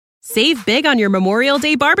Save big on your Memorial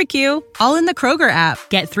Day barbecue, all in the Kroger app.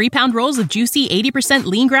 Get 3-pound rolls of juicy 80%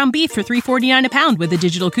 lean ground beef for $3.49 a pound with a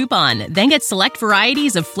digital coupon. Then get select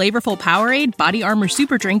varieties of flavorful Powerade, Body Armor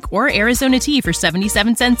Super Drink, or Arizona tea for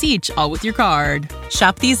 77 cents each, all with your card.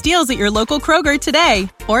 Shop these deals at your local Kroger today,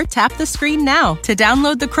 or tap the screen now to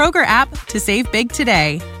download the Kroger app to save big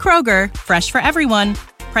today. Kroger, fresh for everyone.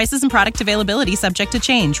 Prices and product availability subject to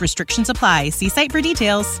change. Restrictions apply. See site for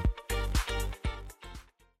details.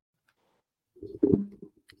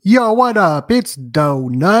 Yo, what up? It's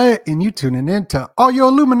Donut, and you tuning in to all your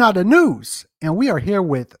Illuminati news. And we are here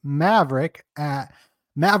with Maverick at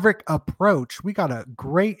Maverick Approach. We got a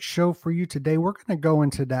great show for you today. We're going to go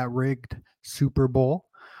into that rigged Super Bowl.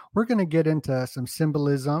 We're going to get into some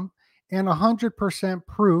symbolism and 100%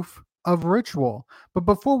 proof of ritual. But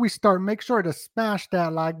before we start, make sure to smash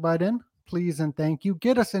that like button, please and thank you.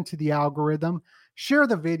 Get us into the algorithm. Share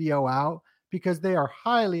the video out, because they are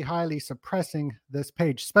highly suppressing this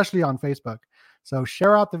page, especially on Facebook. So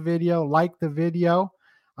share out the video, like the video.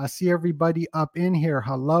 I see everybody up in here.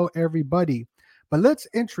 Hello, everybody. But let's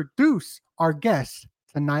introduce our guest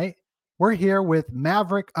tonight. We're here with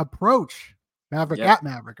Maverick Approach. Maverick at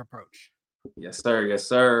Maverick Approach. Yes, sir. Yes,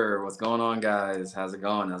 sir. What's going on, guys? How's it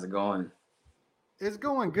going? It's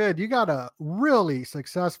going good. You got a really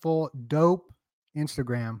successful, dope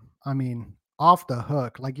Instagram. I mean, off the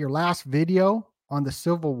hook. Like your last video on the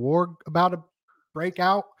Civil War about to break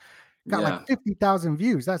out got like 50,000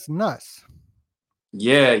 views. That's nuts.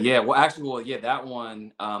 Yeah. Well, that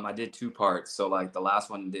one I did 2 parts. So like the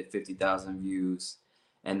last one did 50,000 views,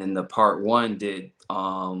 and then the part 1 did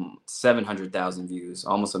 700,000 views,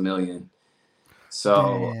 almost 1 million.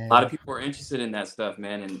 So a lot of people are interested in that stuff,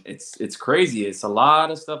 man, and it's crazy. It's a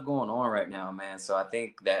lot of stuff going on right now, man. So I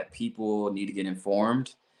think that people need to get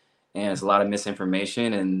informed. And it's a lot of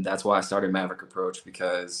misinformation, and that's why I started Maverick Approach,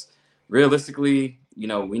 because realistically,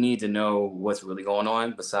 we need to know what's really going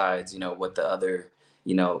on besides, what the other,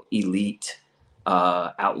 elite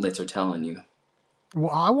outlets are telling you.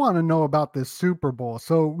 Well, I want to know about this Super Bowl.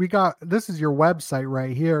 So this is your website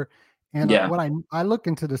right here. And I look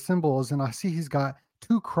into the symbols and I see he's got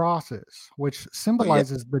 2 crosses, which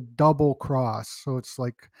symbolizes the double cross. So it's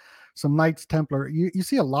like some Knights Templar. You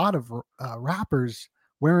see a lot of rappers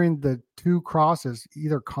wearing the 2 crosses,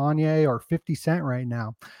 either Kanye or 50 Cent right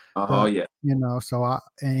now. And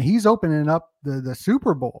he's opening up the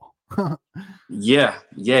Super Bowl. He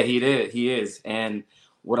is. And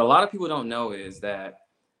what a lot of people don't know is that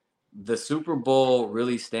the Super Bowl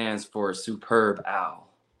really stands for Superb Owl.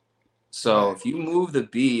 So if you move the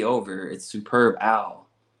B over, it's Superb Owl,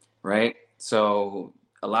 right? So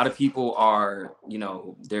a lot of people are,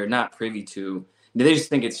 they're not privy to, they just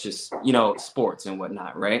think it's just, sports and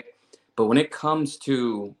whatnot, right? But when it comes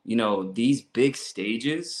to, these big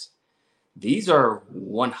stages, these are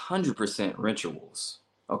 100% rituals,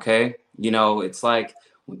 okay? It's like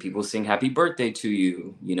when people sing happy birthday to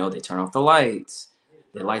you, they turn off the lights,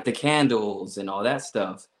 they light the candles and all that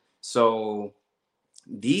stuff. So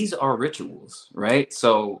these are rituals, right?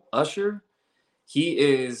 So Usher, he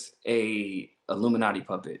is a Illuminati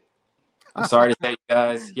puppet. I'm sorry to say,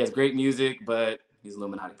 guys, he has great music, but he's an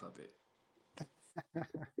Illuminati puppet.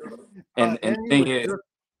 And the thing is,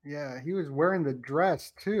 he was wearing the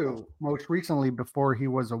dress too, most recently before he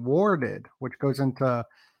was awarded, which goes into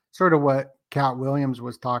sort of what Cat Williams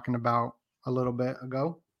was talking about a little bit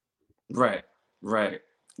ago. Right.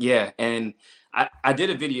 Yeah, and I did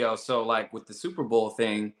a video, so like with the Super Bowl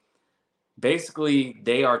thing, basically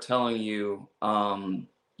they are telling you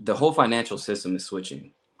the whole financial system is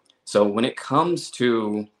switching. So when it comes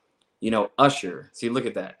to, Usher, see, look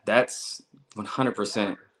at that. That's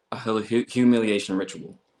 100% a humiliation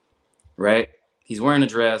ritual, right? He's wearing a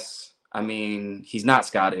dress. I mean, he's not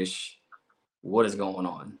Scottish. What is going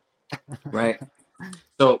on, right?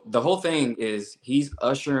 So the whole thing is he's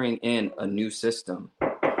ushering in a new system.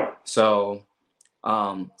 So,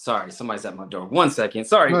 sorry, somebody's at my door. 1 second.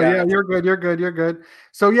 Sorry, guys. Yeah, you're good.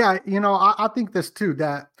 So I think this too,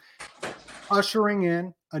 that ushering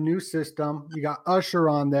in a new system, you got Usher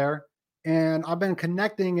on there, and I've been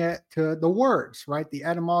connecting it to the words, right? The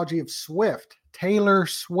etymology of Swift, Taylor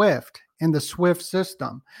Swift, and the Swift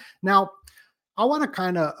system. Now, I want to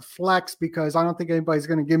kind of flex because I don't think anybody's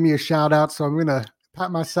going to give me a shout out, so I'm going to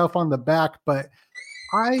pat myself on the back, but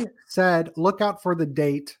I said, look out for the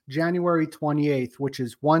date, January 28th, which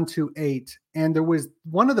is 128. And there was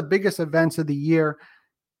one of the biggest events of the year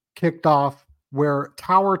kicked off where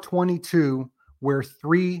Tower 22, where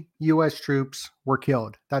 3 U.S. troops were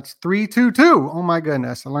killed. That's 322. Oh my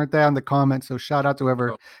goodness. I learned that in the comments. So shout out to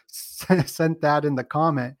whoever sent that in the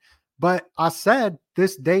comment. But I said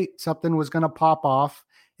this date something was going to pop off.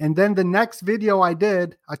 And then the next video I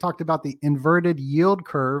did, I talked about the inverted yield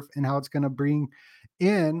curve and how it's going to bring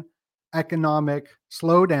in economic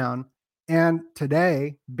slowdown. And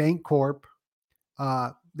today, Bank Corp,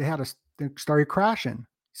 they started crashing.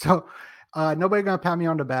 So nobody gonna pat me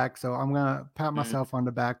on the back. So I'm gonna pat myself on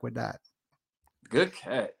the back with that. Good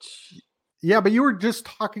catch. Yeah, but you were just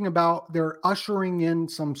talking about they're ushering in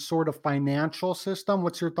some sort of financial system.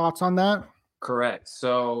 What's your thoughts on that? Correct.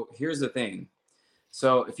 So here's the thing.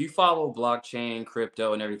 So if you follow blockchain,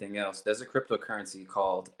 crypto, and everything else, there's a cryptocurrency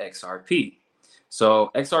called XRP.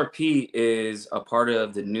 So XRP is a part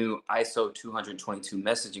of the new ISO 222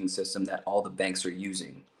 messaging system that all the banks are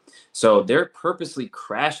using. So they're purposely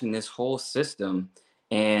crashing this whole system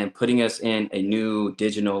and putting us in a new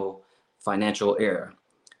digital financial era.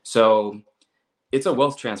 So it's a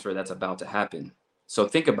wealth transfer that's about to happen. So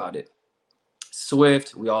think about it.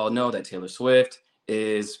 Swift, we all know that Taylor Swift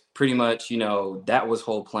is pretty much, that was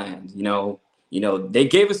whole planned. They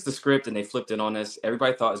gave us the script and they flipped it on us.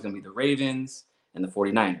 Everybody thought it was going to be the Ravens and the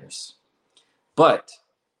 49ers. But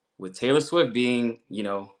with Taylor Swift being,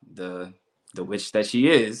 the witch that she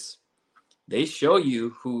is, they show you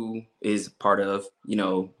who is part of,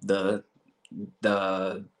 the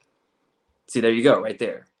see, there you go, right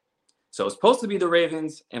there. So it's supposed to be the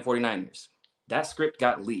Ravens and 49ers. That script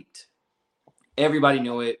got leaked. Everybody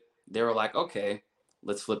knew it. They were like, okay,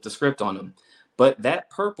 let's flip the script on them. But that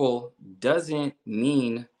purple doesn't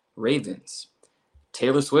mean Ravens.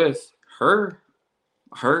 Taylor Swift, her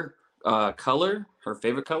color, her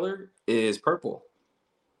favorite color is purple.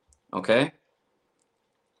 Okay?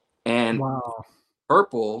 And wow,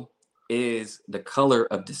 purple is the color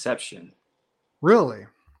of deception. Really?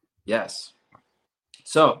 Yes.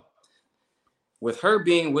 So with her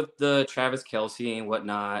being with the Travis Kelce and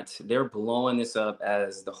whatnot, they're blowing this up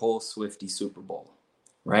as the whole Swiftie Super Bowl,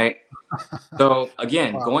 right? So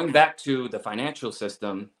again, Wow. going back to the financial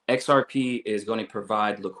system, XRP is going to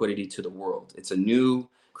provide liquidity to the world. It's a new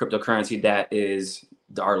cryptocurrency that is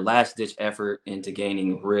our last ditch effort into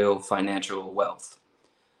gaining real financial wealth.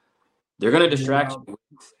 They're going to distract you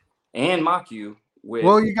and mock you with.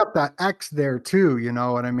 Well, you got that X there too, you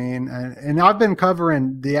know what I mean? And I've been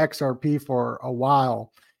covering the XRP for a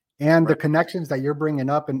while, and the connections that you're bringing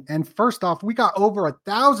up. And first off, we got over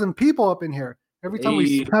 1,000 people up in here. Every time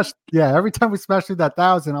we smash through that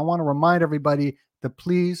 1,000, I want to remind everybody to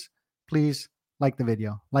please like the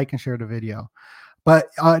video, like and share the video. But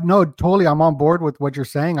no, totally, I'm on board with what you're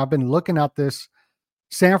saying. I've been looking at this.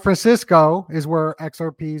 San Francisco is where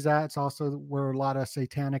XRP is at. It's also where a lot of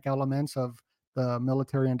satanic elements of the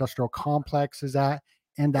military industrial complex is at.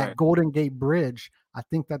 And that Golden Gate Bridge, I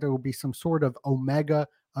think that there will be some sort of Omega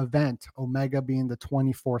event, Omega being the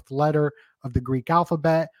 24th letter of the Greek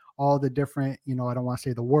alphabet, all the different, I don't want to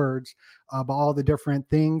say the words, but all the different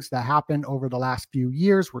things that happened over the last few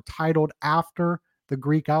years were titled after the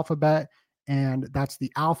Greek alphabet. And that's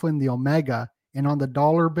the Alpha and the Omega. And on the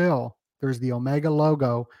dollar bill, there's the Omega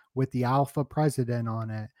logo with the Alpha president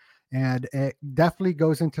on it. And it definitely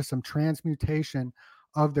goes into some transmutation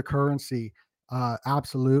of the currency.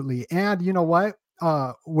 Absolutely. And you know what?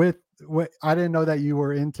 With I didn't know that you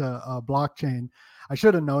were into blockchain. I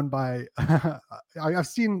should have known by, I've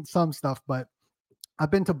seen some stuff, but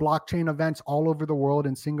I've been to blockchain events all over the world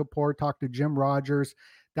in Singapore, talked to Jim Rogers.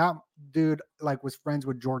 That dude was friends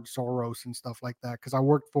with George Soros and stuff like that. Cause I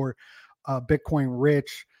worked for Bitcoin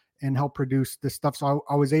Rich and help produce this stuff. So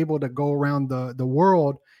I was able to go around the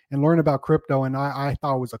world and learn about crypto. And I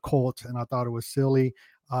thought it was a cult and I thought it was silly.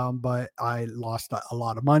 But I lost a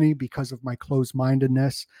lot of money because of my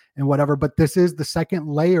closed-mindedness and whatever. But this is the second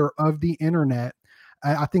layer of the internet.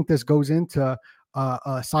 I think this goes into a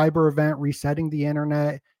cyber event, resetting the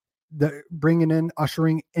internet,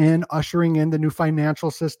 ushering in the new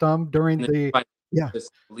financial system during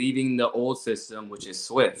leaving the old system, which is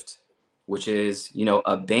Swift, which is,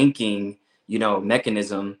 a banking,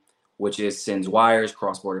 mechanism, which sends wires,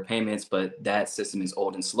 cross-border payments, but that system is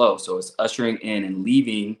old and slow. So it's ushering in and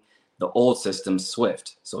leaving the old system,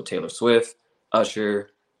 Swift. So Taylor Swift, Usher,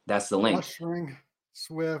 that's the link. Ushering,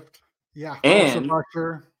 Swift, yeah. And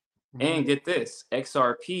Usher. And get this,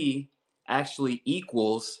 XRP actually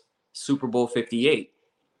equals Super Bowl 58.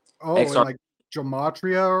 Oh, like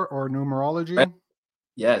gematria or numerology? Right?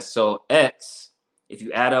 Yes. So X, if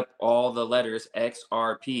you add up all the letters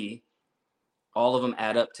XRP, all of them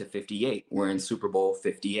add up to 58. We're in Super Bowl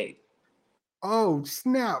 58. Oh,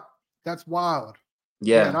 snap. That's wild.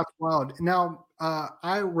 Yeah, that's wild. Now,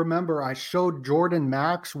 I remember I showed Jordan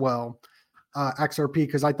Maxwell XRP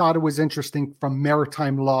because I thought it was interesting from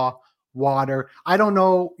maritime law water. I don't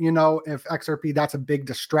know, if XRP, that's a big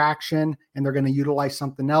distraction and they're going to utilize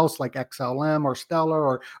something else like XLM or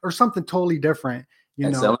Stellar or something totally different,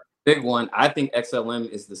 XLM, big one. I think XLM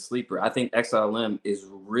is the sleeper. I think XLM is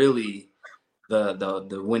really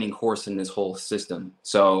the winning horse in this whole system.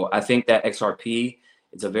 So I think that XRP,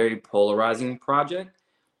 it's a very polarizing project.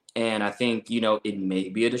 And I think, it may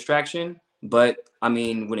be a distraction, but I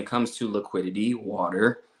mean, when it comes to liquidity,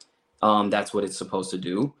 water, that's what it's supposed to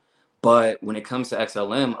do. But when it comes to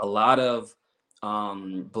XLM, a lot of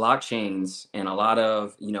blockchains and a lot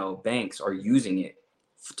of, banks are using it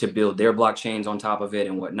to build their blockchains on top of it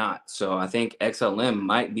and whatnot. So I think XLM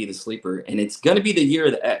might be the sleeper, and it's going to be the year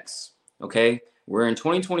of the X. Okay. We're in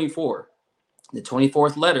 2024. The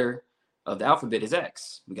 24th letter of the alphabet is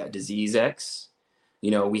X. We got disease X.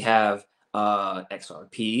 We have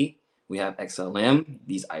XRP, we have XLM,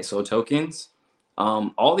 these ISO tokens.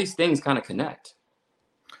 All these things kind of connect.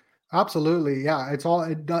 Absolutely. Yeah.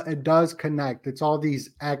 It does connect. It's all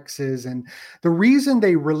these X's. And the reason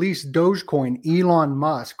they released Dogecoin, Elon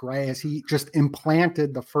Musk, right, is he just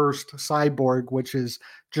implanted the first cyborg, which is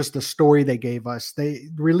just the story they gave us. They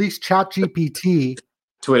released ChatGPT.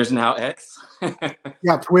 Twitter's now X.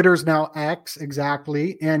 Yeah, Twitter's now X,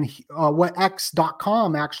 exactly. And what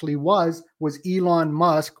X.com actually was Elon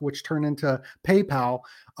Musk, which turned into PayPal.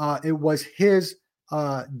 It was his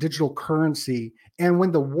digital currency. And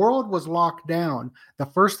when the world was locked down, the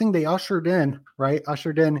first thing they ushered in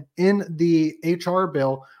the HR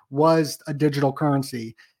bill was a digital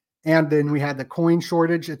currency. And then we had the coin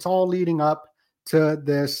shortage. It's all leading up to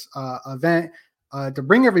this event to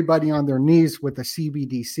bring everybody on their knees with the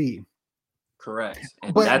CBDC. Correct.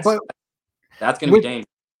 And but that's going to be dangerous.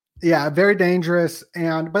 Yeah, very dangerous.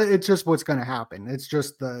 But it's just what's going to happen. It's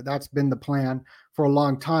just that's been the plan for a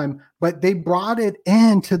long time. But they brought it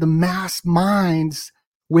into the mass minds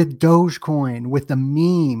with Dogecoin, with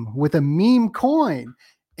a meme coin.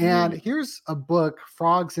 And here's a book,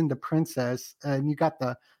 Frogs and the Princess. And you got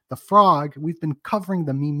the frog. We've been covering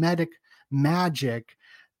the memetic magic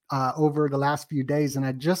over the last few days. And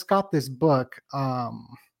I just got this book,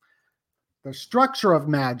 The Structure of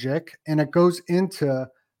Magic, and it goes into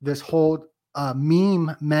this whole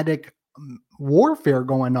memetic warfare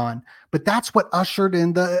going on. But that's what ushered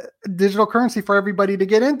in the digital currency for everybody to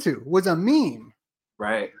get into, was a meme.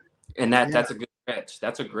 Right. And that's a good catch.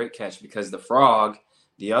 That's a great catch, because the frog,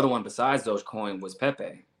 the other one besides Dogecoin, was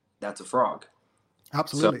Pepe. That's a frog.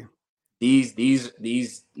 Absolutely. So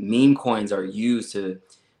these meme coins are used to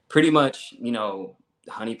pretty much,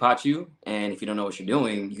 honeypot you. And if you don't know what you're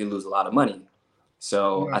doing, you can lose a lot of money.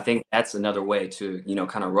 So I think that's another way to,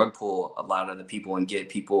 kind of rug pull a lot of the people and get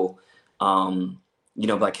people,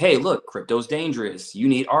 like, hey, look, crypto's dangerous. You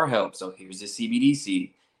need our help. So here's the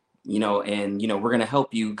CBDC, we're going to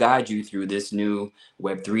help you, guide you through this new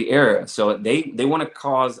Web3 era. So they want to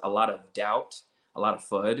cause a lot of doubt, a lot of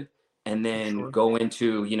FUD, and then go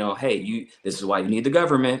into, hey, this is why you need the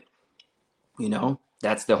government.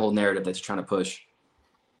 That's the whole narrative that's trying to push.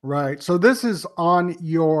 Right. So this is on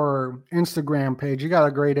your Instagram page. You got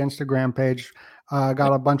a great Instagram page.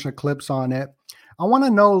 Got a bunch of clips on it. I want to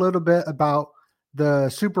know a little bit about the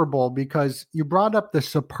Super Bowl, because you brought up the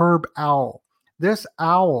superb owl. This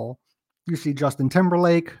owl, you see Justin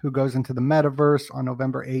Timberlake, who goes into the metaverse on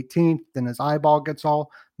November 18th, then his eyeball gets all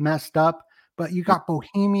messed up. But you got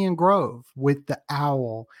Bohemian Grove with the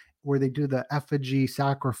owl, where they do the effigy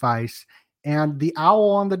sacrifice, and the owl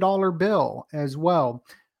on the dollar bill as well.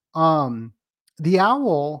 The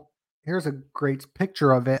owl, here's a great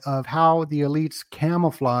picture of it, of how the elites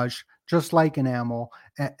camouflage, just like an owl,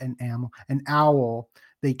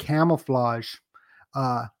 they camouflage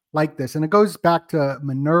like this. And it goes back to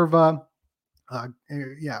Minerva.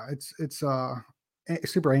 It's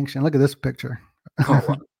super ancient. Look at this picture. Oh,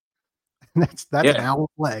 wow. That's an owl's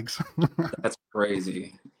legs. That's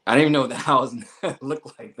crazy. I didn't even know the owls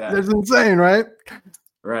look like that. That's insane, right?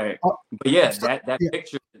 Right. But yeah, that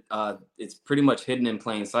picture, it's pretty much hidden in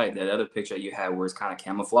plain sight. That other picture you had where it's kind of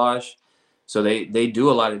camouflage. So they do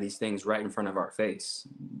a lot of these things right in front of our face.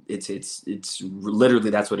 It's literally,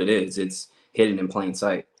 that's what it is. It's hidden in plain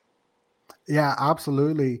sight. Yeah,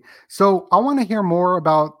 absolutely. So I want to hear more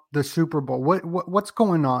about the Super Bowl. What's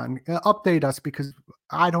going on? Update us, because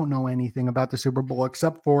I don't know anything about the Super Bowl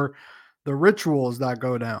except for the rituals that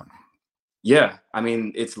go down. Yeah, I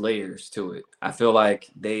mean, it's layers to it. I feel like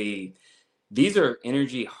these are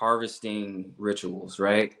energy harvesting rituals,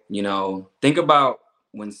 right? Think about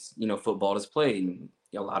when, football is played.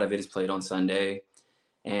 A lot of it is played on Sunday,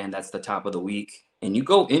 and that's the top of the week. And you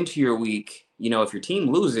go into your week, if your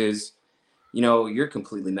team loses, you're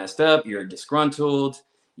completely messed up. You're disgruntled.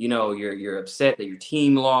 you're upset that your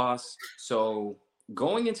team lost. So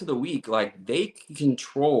going into the week, like, they can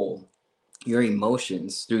control your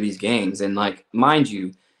emotions through these games. And, like, mind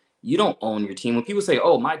you, you don't own your team. When people say,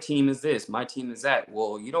 "Oh, my team is this, my team is that,"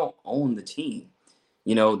 well, you don't own the team.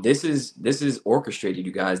 This is orchestrated,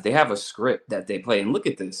 you guys. They have a script that they play. And look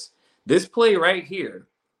at this play right here.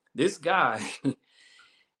 This guy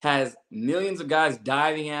has millions of guys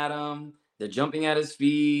diving at him. They're jumping at his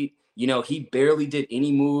feet. He barely did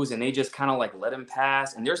any moves, and they just kind of like let him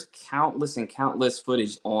pass. And there's countless and countless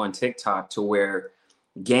footage on TikTok to where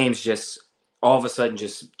games just all of a sudden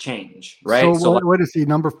just change, So right? So, like, what is he?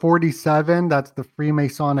 Number 47? That's the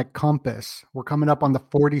Freemasonic compass. We're coming up on the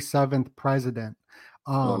 47th president.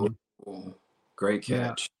 oh, Um, great yeah.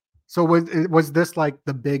 catch. So was this like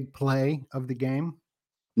the big play of the game?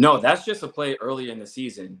 No, that's just a play earlier in the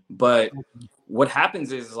season. But what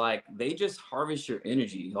happens is, like, they just harvest your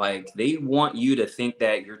energy. Like, they want you to think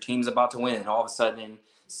that your team's about to win, and all of a sudden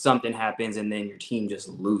something happens and then your team just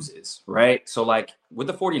loses, right? So, like, with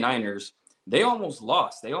the 49ers, they almost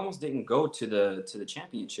lost. They almost didn't go to the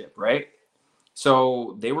championship, right?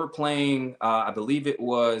 So they were playing, I believe it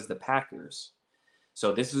was the Packers.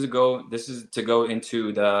 So this is to go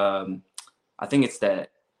into I think it's that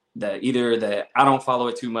either that I don't follow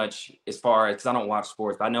it too much as far as, because I don't watch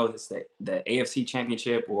sports, but I know it's the AFC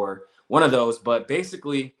Championship or one of those. But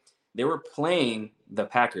basically, they were playing the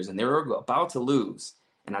Packers and they were about to lose.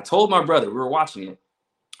 And I told my brother, we were watching it.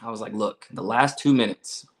 I was like, look, the last 2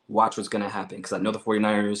 minutes, watch what's going to happen, because I know the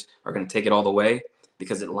 49ers are going to take it all the way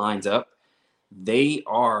because it lines up. They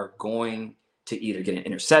are going to either get an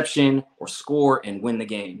interception or score and win the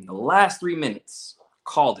game. The last 3 minutes,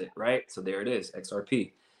 called it, right? So there it is,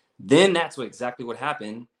 XRP. Then that's exactly what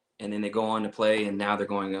happened. And then they go on to play, and now they're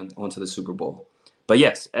going on to the Super Bowl. But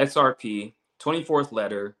yes, XRP, 24th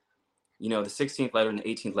letter, the 16th letter and the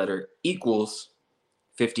 18th letter equals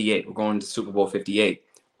 58. We're going to Super Bowl 58.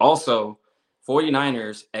 Also,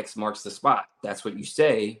 49ers, X marks the spot. That's what you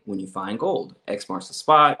say when you find gold. X marks the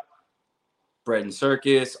spot. Bread and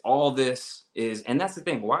circus, all this is, and that's the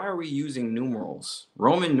thing. Why are we using numerals?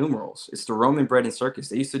 Roman numerals. It's the Roman bread and circus.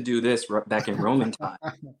 They used to do this back in Roman time.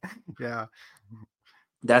 Yeah.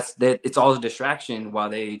 That's that. It's all a distraction while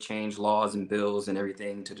they change laws and bills and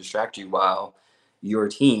everything to distract you while your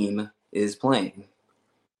team is playing.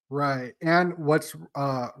 Right. And what's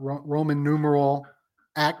Roman numeral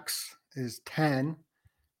X is 10.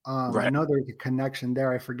 I Right. know there's a connection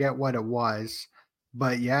there. I forget what it was,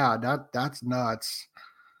 but yeah, that's nuts.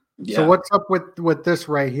 So Yeah. what's up with this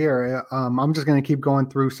right here? I'm just going to keep going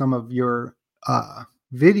through some of your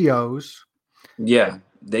videos. Yeah.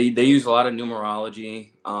 They use a lot of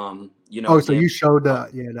numerology. Oh, so Again, you showed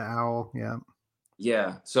the owl. Yeah.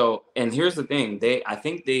 yeah. So, and here's the thing. I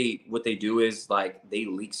think what they do is, like, they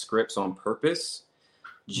leak scripts on purpose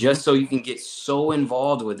Mhm. just so you can get so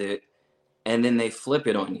involved with it, and then they flip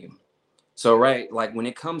it on you. So, right, like, when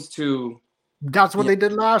it comes to, That's what yeah, they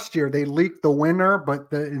did last year. They leaked the winner,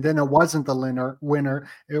 but then it wasn't the winner.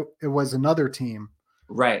 It was another team.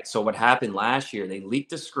 right. So what happened last year, they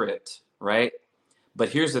leaked the script, right? But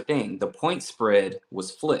here's the thing, the point spread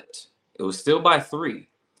was flipped. It was still by 3.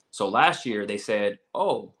 So last year they said,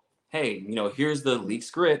 oh, hey, here's the leaked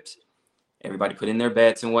script. Everybody put in their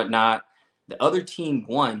bets and whatnot. The other team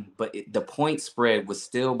won, but the point spread was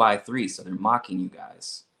still by 3. So they're mocking you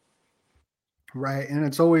guys. Right, and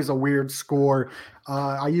it's always a weird score.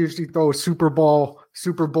 I usually throw a Super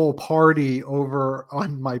Bowl party over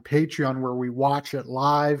on my Patreon where we watch it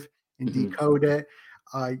live and Mhm. decode it.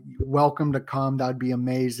 Welcome to come. That'd be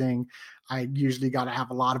amazing. I usually got to have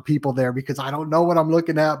a lot of people there because I don't know what I'm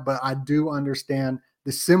looking at, but I do understand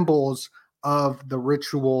the symbols of the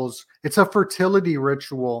rituals. It's a fertility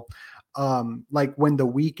ritual. Like when The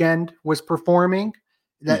Weeknd was performing,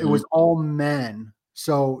 that it Mhm. was all men.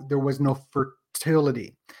 So there was no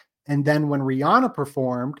fertility. And then when Rihanna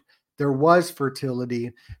performed, there was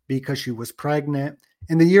fertility because she was pregnant.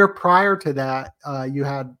 And the year prior to that, you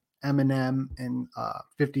had Eminem and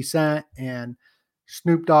 50 Cent and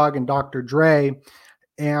Snoop Dogg and Dr. Dre,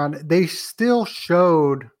 and they still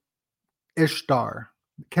showed Ishtar.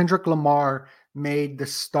 Kendrick Lamar made the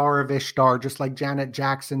Star of Ishtar, just like Janet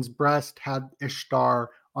Jackson's breast had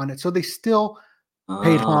Ishtar on it. So they still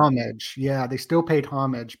paid Ah, homage. Yeah, they still paid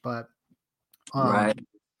homage, but right.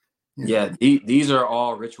 you know, Yeah, these are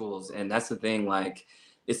all rituals, and that's the thing. Like,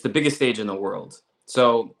 it's the biggest stage in the world.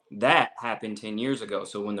 So that happened 10 years ago.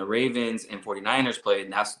 So when the Ravens and 49ers played,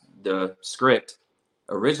 and that's the script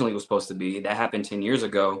originally was supposed to be, that happened 10 years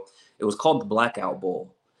ago. It was called the Blackout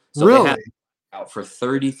Bowl. So they had really. out for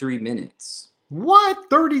 33 minutes. What?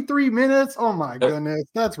 33 minutes? Oh my Thir- goodness.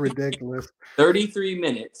 That's ridiculous. 33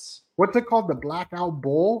 minutes. What's it called? The Blackout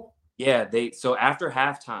Bowl? Yeah, so after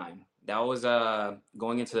halftime, that was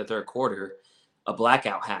going into the third quarter, a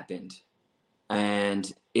blackout happened.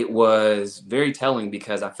 And it was very telling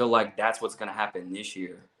because I feel like that's what's going to happen this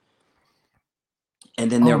year. And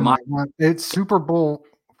then Oh they're my God. It's Super Bowl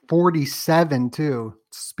 47 too.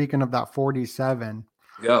 Speaking of that 47.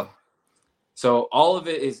 go. So all of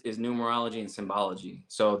it is numerology and symbology.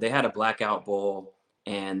 So they had a blackout bowl,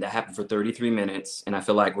 and that happened for 33 minutes. And I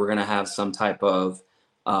feel like we're gonna have some type of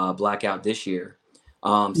blackout this year.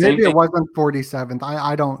 Same Maybe it thing. wasn't 47th.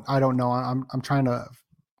 I don't know. I'm trying to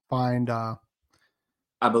find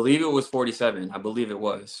I believe it was 47. I believe it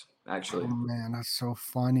was oh actually. man, that's so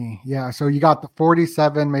funny. Yeah, so you got the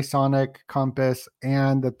 47 Masonic compass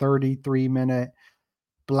and the 33-minute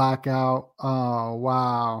blackout. Oh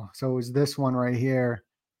wow. So it was this one right here.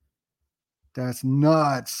 That's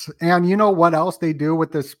nuts. And you know what else they do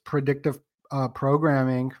with this predictive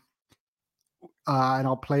programming? And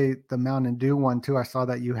I'll play the Mountain Dew one too. I saw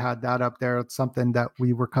that you had that up there. It's something that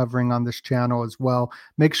we were covering on this channel as well.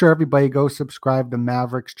 Make sure everybody go subscribe to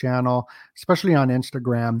Maverick's channel, especially on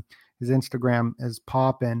Instagram. His Instagram is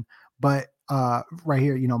popping. But right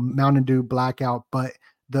here, Mountain Dew blackout. But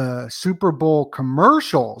the Super Bowl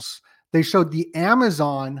commercials, they showed the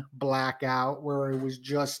Amazon blackout where it was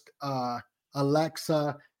just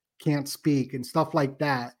Alexa can't speak and stuff like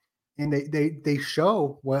that. And they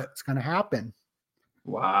show what's going to happen.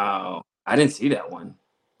 Wow, I didn't see that one.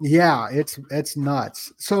 Yeah, it's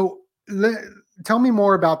nuts. So tell me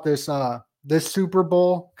more about this Super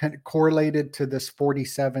Bowl correlated to this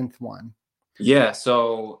 47th one. Yeah,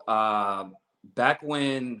 so back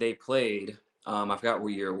when they played, I forgot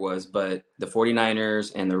what year it was, but the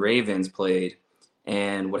 49ers and the Ravens played,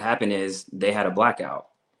 and what happened is they had a blackout.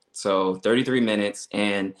 So 33 minutes,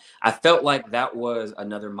 and I felt like that was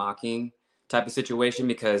another mocking type of situation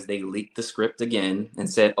because they leaked the script again and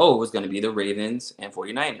said, oh, it was going to be the Ravens and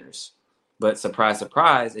 49ers. But surprise,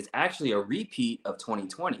 surprise, it's actually a repeat of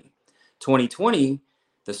 2020. 2020,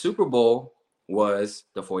 the Super Bowl was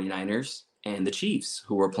the 49ers and the Chiefs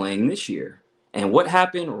who were playing this year. And what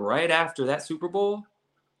happened right after that Super Bowl?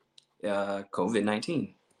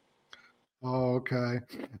 COVID-19. Oh, okay.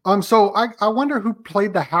 So I wonder who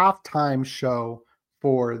played the halftime show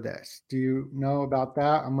for this. Do you know about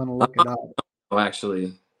that? I'm gonna look it up. Oh,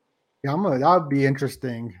 actually, Yeah, that would be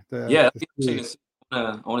interesting yeah, to that'd be interesting see. to see.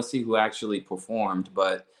 I want to see who actually performed,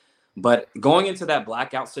 but going into that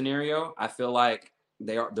blackout scenario, I feel like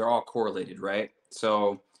they're all correlated, right?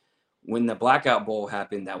 So when the blackout bowl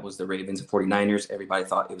happened, that was the Ravens and 49ers. Everybody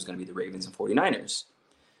thought it was going to be the Ravens and 49ers.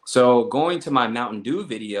 So going to my Mountain Dew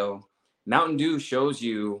video, Mountain Dew shows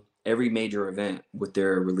you every major event with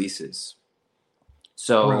their releases. Right.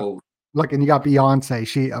 So, Look, and you got Beyonce.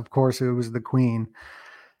 She, of course, it was the queen,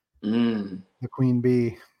 mm, the queen bee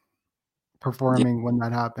yeah, performing when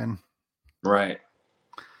that happened. right.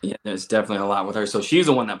 Yeah, there's definitely a lot with her. So she's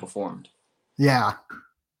the one that performed. Yeah,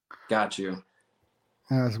 Got you.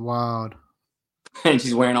 that's wild. And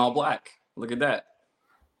she's wearing all black. Look at that.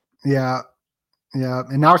 Yeah, yeah.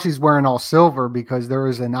 And now she's wearing all silver because there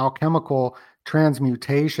is an alchemical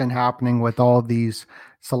transmutation happening with all these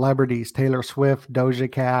celebrities. Taylor Swift,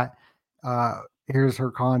 Doja Cat. Here's her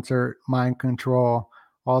concert, Mind Control,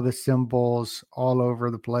 all the symbols all over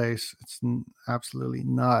the place. It's absolutely That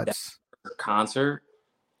nuts. concert.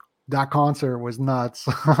 That concert was nuts.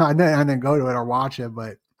 I didn't go to it or watch it,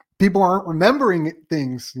 but people aren't remembering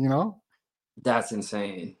things. That's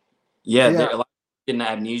insane. Yeah, Yeah, they're like getting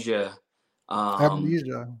amnesia. Um,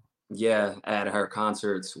 amnesia. yeah, at her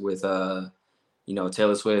concerts with Taylor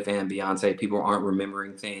Swift and Beyonce, people aren't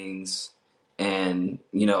remembering things, and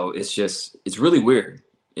it's really weird.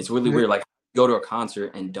 It's really weird. Like go to a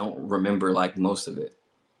concert and don't remember like most of it.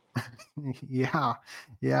 Yeah,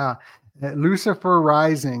 yeah. Lucifer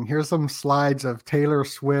Rising. Here's some slides of Taylor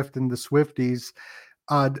Swift and the Swifties.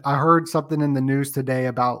 I heard something in the news today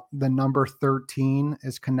about the number 13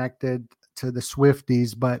 is connected to the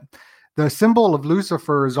Swifties, but the symbol of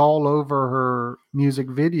Lucifer is all over her music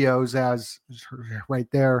videos, as right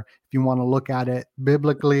there. If you want to look at it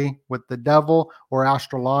biblically with the devil or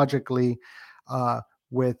astrologically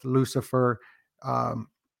with Lucifer. Um,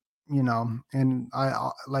 and I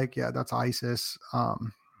like, yeah, that's Isis.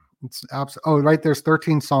 It's right. There's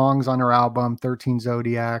 13 songs on her album, 13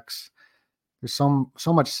 Zodiacs. There's so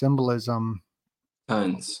much symbolism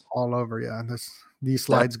Tons. all over. Yeah. These That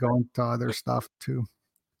slides go into other stuff too.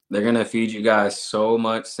 they're gonna feed you guys so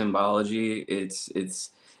much symbology.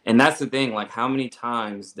 And that's the thing. Like, how many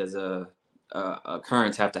times does a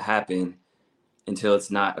occurrence have to happen until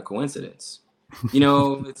it's not a coincidence. You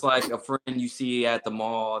know, it's like a friend you see at the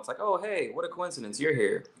mall. It's like, oh, hey, what a coincidence, you're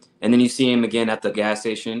here. And then you see him again at the gas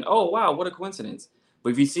station. Oh, wow, what a coincidence.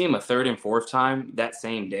 But if you see him a third and fourth time that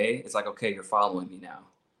same day, it's like, okay, you're following me now.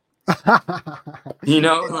 You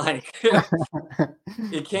know, like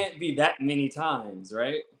it can't be that many times,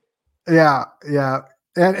 right? Yeah, yeah.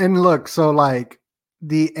 And look, so like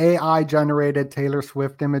the AI generated Taylor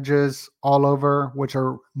Swift images all over, which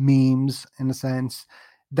are memes in a sense,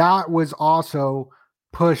 that was also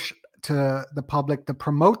pushed to the public to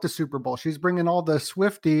promote the Super Bowl. She's bringing all the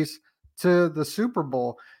Swifties to the Super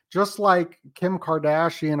Bowl, just like Kim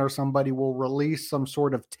Kardashian or somebody will release some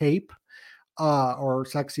sort of tape, or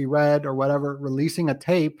Sexy Red or whatever, releasing a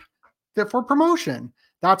tape for promotion.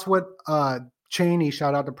 That's what Cheney,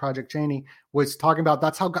 shout out to Project Cheney, was talking about.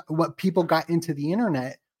 That's how what people got into the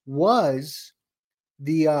internet was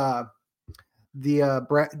the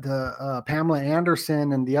Pamela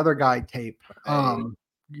Anderson and the other guy tape. Right.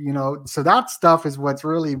 So that stuff is what's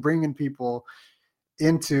really bringing people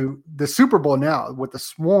into the Super Bowl now with the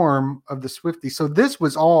swarm of the Swifties. So this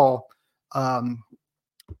was um,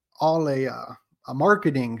 all a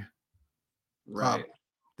marketing Right.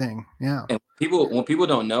 thing. Yeah. And what people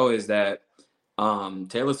don't know is that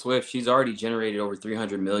Taylor Swift, she's already generated over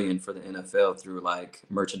 300 million for the NFL through like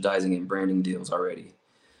merchandising and branding deals already.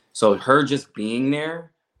 So her just being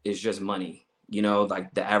there is just money. You know,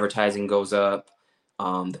 like the advertising goes up,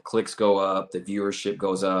 the clicks go up, the viewership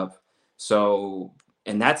goes up. So,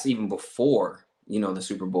 and that's even before, you know, the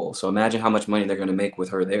Super Bowl. So imagine how much money they're going to make with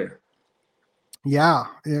her there. Yeah,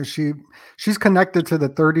 she's connected to the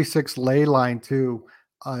 36 ley line too.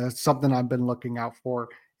 Something I've been looking out for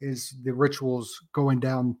is the rituals going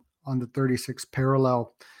down on the 36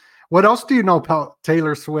 parallel. What else do you know about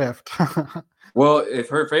Taylor Swift? Well, if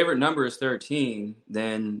her favorite number is 13,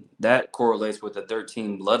 then that correlates with the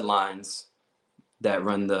 13 bloodlines that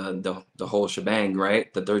run the whole shebang,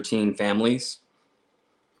 right? The 13 families.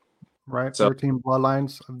 Right, So 13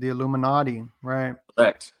 bloodlines of the Illuminati. Right,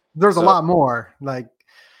 correct. there's a So lot more. Like,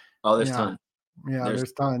 oh, there's yeah, tons. yeah, There's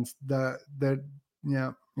there's tons.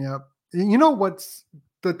 Yeah, yeah. You know what's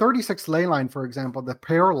the 36 ley line, for example, the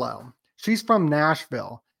parallel. She's from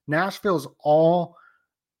Nashville. Nashville's all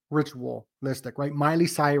ritualistic, right? Miley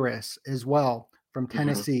Cyrus as well from mhm,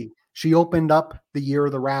 Tennessee. She opened up the Year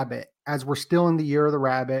of the Rabbit. As we're still in the Year of the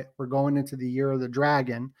Rabbit, we're going into the Year of the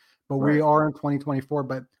Dragon, but we right. are in 2024.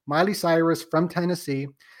 But Miley Cyrus from Tennessee,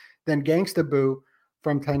 then Gangsta Boo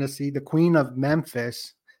from Tennessee, the Queen of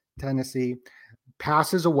Memphis, Tennessee,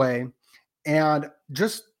 passes away. And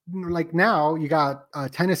just like now, you got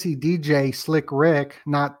Tennessee DJ Slick Rick,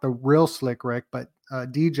 not the real Slick Rick, but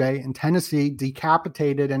DJ in Tennessee,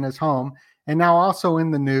 decapitated in his home. And now also in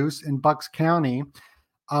the news in Bucks County.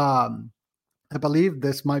 I believe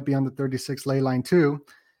this might be on the 36 ley line too.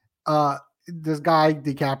 This guy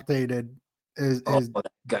decapitated Oh, is that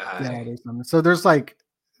dad guy. or something. So there's like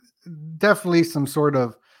definitely some sort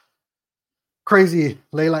of crazy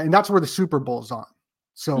ley line, and that's where the Super Bowl's on.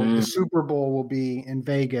 So the Mm, Super Bowl will be in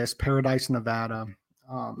Vegas, Paradise, Nevada.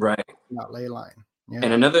 right. That ley line. And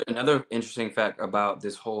Yeah. another interesting fact about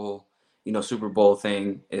this whole, you know, Super Bowl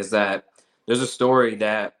thing is that there's a story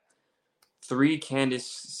that three Kansas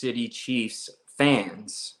City Chiefs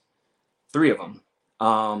fans, three of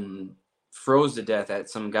them, froze to death at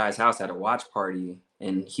some guy's house at a watch party,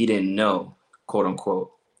 and he didn't know, quote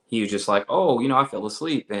unquote. He was just like, "Oh, you know, I fell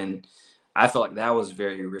asleep," and I felt like that was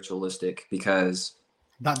very ritualistic because,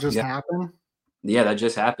 That just yeah, happened. yeah, that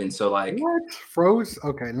just happened. So like, What? Froze?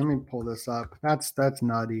 Okay, let me pull this up. That's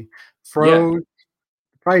nutty. yeah, Froze.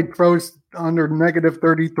 Probably froze under negative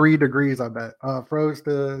 33 degrees, I bet. Froze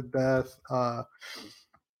to death. yeah.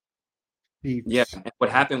 Chiefs. And what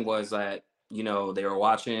happened was that, you know, they were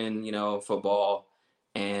watching, you know, football,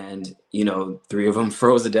 and you know, three of them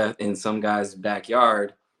froze to death in some guy's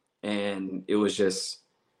backyard, and it was just,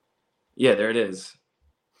 yeah, there it is.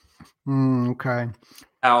 Okay.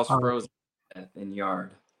 House Uh, frozen to death in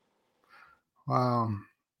yard. wow.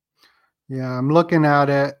 Yeah, I'm looking at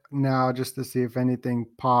it now just to see if anything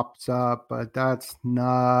pops up, but that's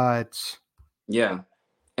nuts. Yeah.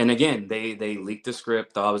 And again, they leaked the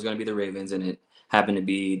script, thought it was going to be the Ravens, and it happened to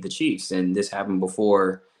be the Chiefs. And this happened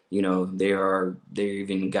before, you know, they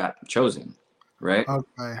even got chosen, right?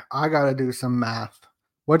 Okay, I got to do some math.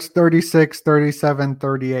 What's 36, 37,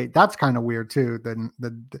 38? That's kind of weird too. But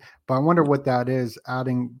I wonder what that is,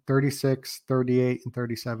 adding 36, 38, and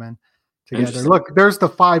 37 together. Interesting. Look, there's the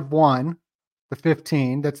 5-1, the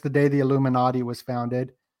 15. That's the day the Illuminati was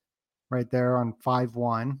founded, right there on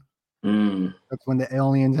 5-1. Mm, That's when the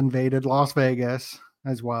aliens invaded Las Vegas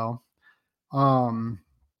as well. Um,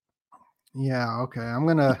 yeah, okay. I'm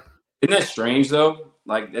gonna. Isn't that strange though?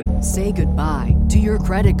 Like, Say goodbye to your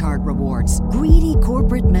credit card rewards. Greedy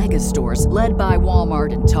corporate mega stores, led by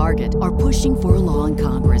Walmart and Target, are pushing for a law in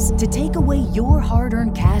Congress to take away your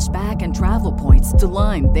hard-earned cash back and travel points to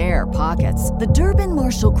line their pockets. The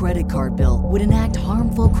Durbin-Marshall credit card bill would enact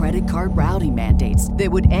harmful credit card routing mandates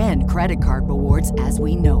that would end credit card rewards as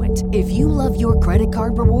we know it. If you love your credit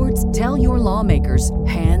card rewards, tell your lawmakers,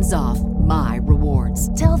 hands off my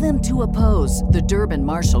rewards. Tell them to oppose the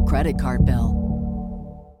Durbin-Marshall credit card bill.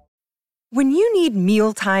 When you need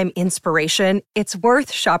mealtime inspiration, it's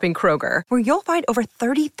worth shopping Kroger, where you'll find over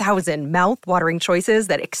 30,000 mouth-watering choices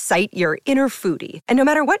that excite your inner foodie. And no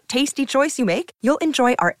matter what tasty choice you make, you'll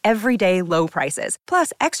enjoy our everyday low prices,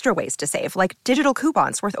 plus extra ways to save, like digital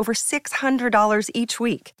coupons worth over $600 each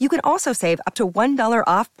week. You can also save up to $1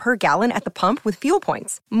 off per gallon at the pump with fuel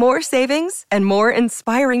points. More savings and more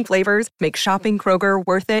inspiring flavors make shopping Kroger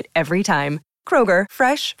worth it every time. Kroger,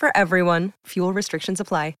 fresh for everyone. Fuel restrictions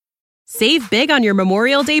apply. Save big on your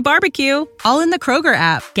Memorial Day barbecue, all in the Kroger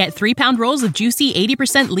app. Get 3-pound rolls of juicy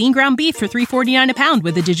 80% lean ground beef for $3.49 a pound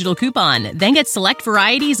with a digital coupon. Then get select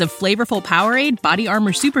varieties of flavorful Powerade, Body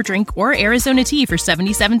Armor Super Drink, or Arizona tea for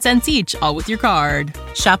 77 cents each, all with your card.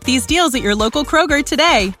 Shop these deals at your local Kroger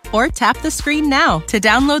today, or tap the screen now to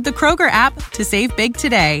download the Kroger app to save big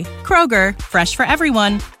today. Kroger, fresh for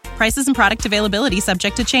everyone. Prices and product availability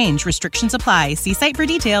subject to change. Restrictions apply. See site for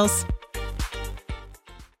details.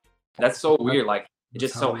 that's so weird. Like, it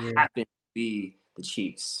just so weird. happened to be the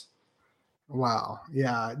Chiefs. Wow.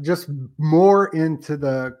 Yeah. Just more into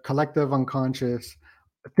the collective unconscious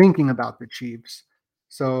thinking about the Chiefs.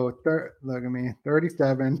 So look at me,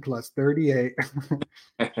 37 plus 38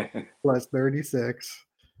 plus 36.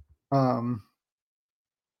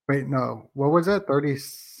 Wait, no, what was it? 30.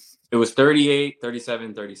 It was 38,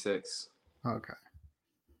 37, 36. Okay.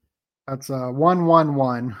 That's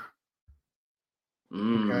 111.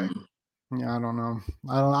 Okay. Yeah, I don't know.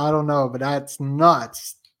 I don't know, but that's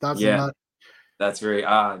nuts. That's nuts. That's very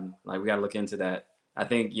odd. Like, we got to look into that. I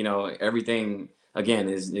think, everything again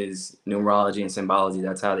is numerology and symbology.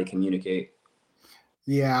 That's how they communicate.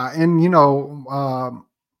 Yeah, and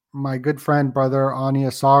my good friend brother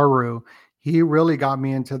Anya Saru, he really got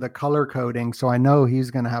me into the color coding, so I know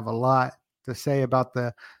he's going to have a lot to say about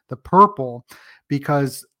the purple,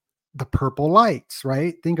 because the purple lights,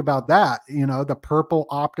 right? Think about that. The purple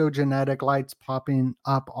optogenetic lights popping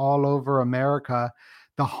up all over America,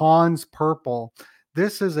 the Hans purple.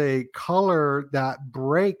 This is a color that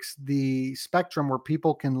breaks the spectrum where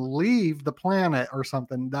people can leave the planet or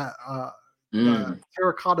something. That the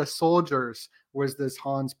terracotta soldiers was this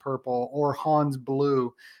Hans purple or Hans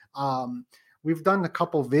blue. We've done a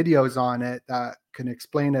couple videos on it that can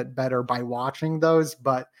explain it better by watching those,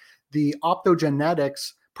 but the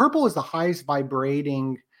optogenetics, purple is the highest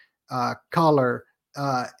vibrating color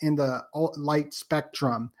in the light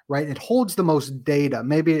spectrum, right? It holds the most data.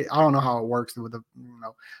 Maybe, I don't know how it works with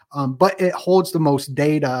but it holds the most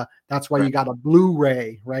data. That's why you got a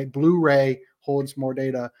Blu-ray, right? Blu-ray holds more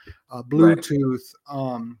data, Bluetooth.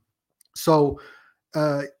 So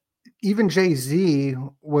even Jay-Z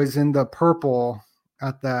was in the purple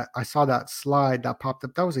at that. I saw that slide that popped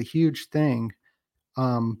up. That was a huge thing.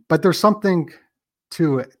 But there's something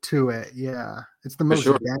to it. Yeah. It's the most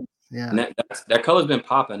dense. Yeah. And that color's been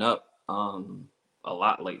popping up a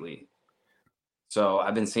lot lately. So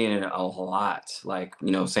I've been seeing it a lot. Like,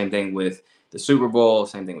 same thing with the Super Bowl,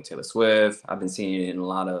 same thing with Taylor Swift. I've been seeing it in a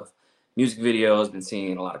lot of music videos, been seeing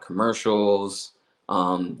it in a lot of commercials.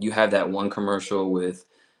 You have that one commercial with,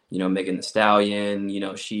 Megan Thee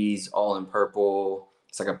Stallion, she's all in purple.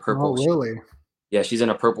 It's like a purple. Oh, really? Yeah, she's in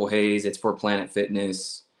a purple haze. It's for Planet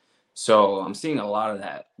Fitness. So I'm seeing a lot of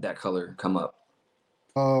that color come up.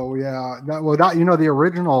 Oh yeah, the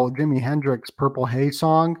original Jimi Hendrix Purple Haze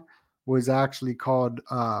song was actually called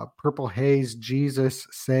Purple Haze Jesus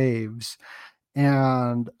Saves,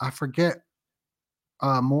 and I forget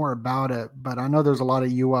more about it, but I know there's a lot of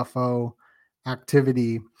UFO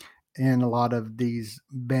activity in a lot of these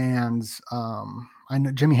bands. I know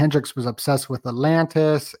Jimi Hendrix was obsessed with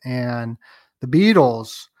Atlantis and the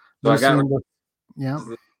Beatles. So I got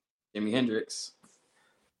Jimi Hendrix.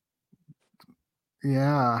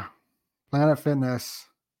 Yeah, Planet Fitness.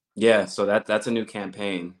 Yeah, so that's a new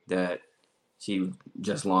campaign that she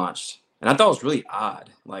just launched. And I thought it was really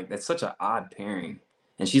odd. Like, that's such an odd pairing.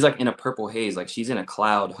 And she's like in a purple haze, like she's in a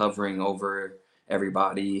cloud hovering over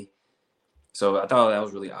everybody. So I thought that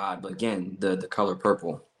was really odd. But again, the color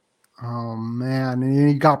purple. Oh man,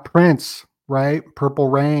 and you got Prince, right? Purple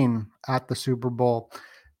Rain at the Super Bowl.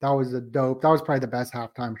 That was a dope. That was probably the best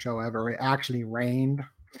halftime show ever. It actually rained.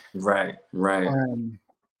 Right. Um,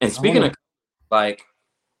 And I want speaking to. of like,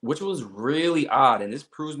 which was really odd, and this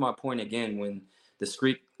proves my point again when the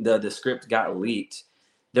script got leaked.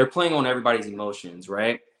 They're playing on everybody's emotions,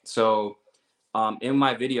 right? So in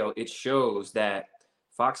my video, it shows that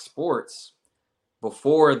Fox Sports,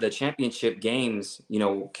 before the championship games,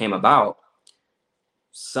 came about,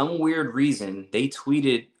 some weird reason they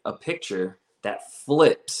tweeted a picture that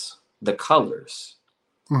flips the colors.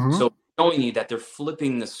 Mhm. So showing you that they're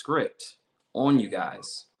flipping the script on you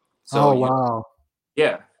guys. So Oh wow.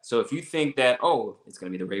 yeah. So if you think that, oh, it's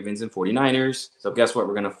going to be the Ravens and 49ers, so guess what?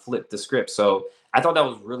 We're going to flip the script. So I thought that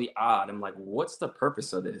was really odd. I'm like, what's the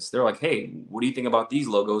purpose of this? They're like, hey, what do you think about these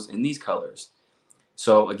logos in these colors?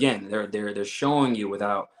 So again, they're showing you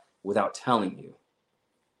without telling you.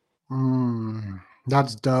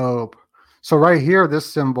 That's dope. So right here,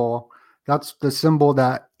 this symbol, that's the symbol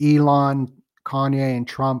that Elon, Kanye, and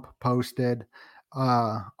Trump posted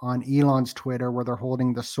on Elon's Twitter where they're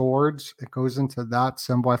holding the swords. It goes into that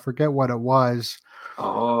symbol. I forget what it was.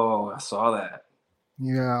 Oh, I saw that.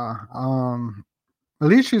 Yeah. At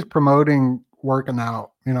least she's promoting working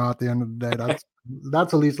out, at the end of the day.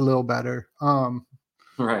 That's at least a little better.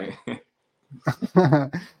 Right.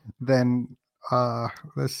 Then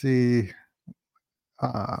let's see.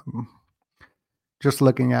 Um just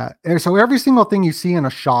looking at and so every single thing you see in a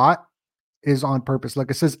shot is on purpose.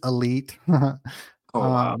 Like it says elite. Oh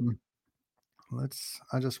wow. um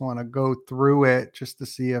I just want to go through it just to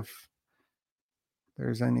see if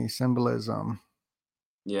there's any symbolism.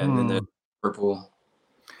 Yeah, and then Hmm. the purple.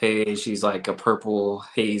 Hey, she's like a purple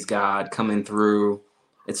haze god coming through.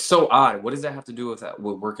 It's so odd. What does that have to do with that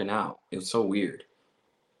with working out? It was so weird.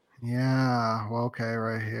 Yeah, well, okay,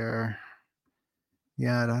 right here.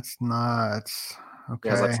 Yeah, that's nuts.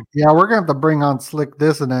 Yeah, it's like Okay. Yeah, we're gonna have to bring on Slick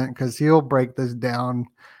Dissident because he'll break this down.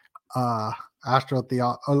 Astrothe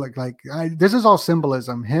this is all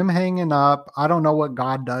symbolism. Him hanging up. I don't know what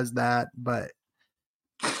God does that, but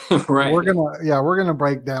right. we're gonna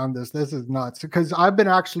break down this is nuts because I've been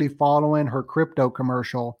actually following her crypto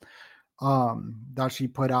commercial that she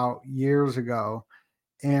put out years ago,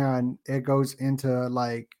 and it goes into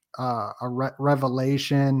like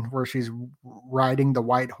revelation where she's riding the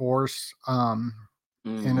white horse, and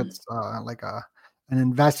Mm, it's like an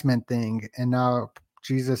investment thing, and now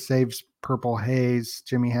Jesus saves Purple Haze,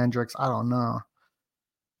 Jimi Hendrix. I don't know.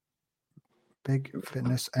 Big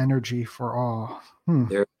fitness energy for all.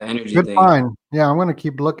 there's the energy Good thing. find. Yeah, I'm gonna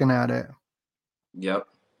keep looking at it. Yep.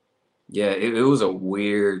 Yeah, it was a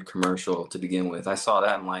weird commercial to begin with. I saw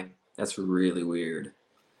that. I'm like, that's really weird.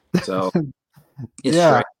 So it's Yeah,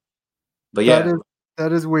 strange. But that yeah, is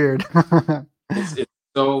that is weird. it's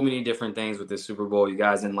so many different things with this Super Bowl, you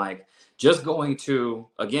guys, and like just going to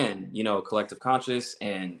again, collective conscious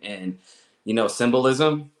and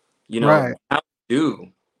symbolism. Right, Now do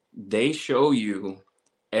they show you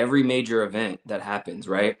every major event that happens,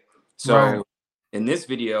 right? right. So in this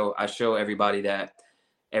video, I show everybody that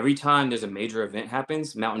every time there's a major event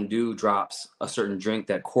happens, Mountain Dew drops a certain drink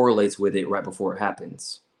that correlates with it right before it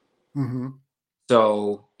happens. Hmm.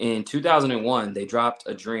 So in 2001, they dropped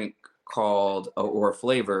a drink called or a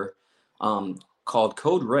flavor called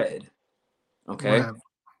Code Red. Okay, Right.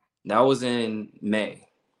 that was in May.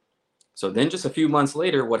 So then, just a few months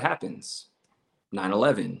later, what happens?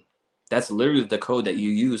 9/11. That's literally the code that you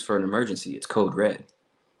use for an emergency. It's Code Red.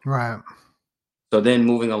 Right. So then,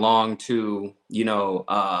 moving along to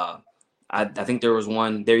I think there was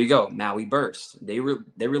one. There you go, Maui burst. They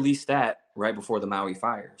released that right before the Maui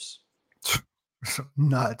fires.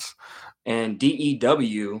 Nuts. And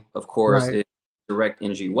DEW, of course, Right. is direct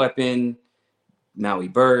energy weapon, Maui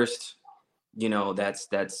burst.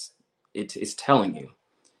 That's it's telling you.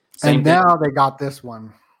 And Same thing. now they got this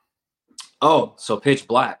one. Oh, so Pitch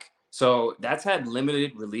Black. So that's had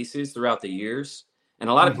limited releases throughout the years. And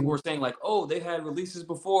a lot of people Hmm. were saying, like, oh, they had releases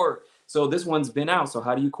before. So this one's been out. So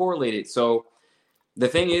how do you correlate it? So the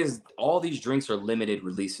thing is, all these drinks are limited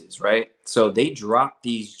releases, right? So they drop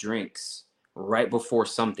these drinks right before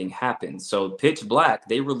something happens. So Pitch Black,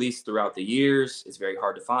 they release throughout the years. It's very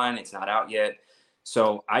hard to find. It's not out yet.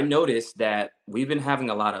 So I noticed that we've been having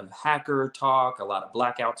a lot of hacker talk, a lot of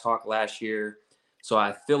blackout talk last year. So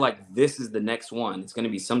I feel like this is the next one. It's going to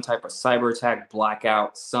be some type of cyber attack,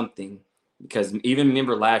 blackout, something. Because even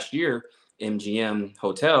remember last year, MGM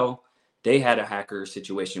Hotel, they had a hacker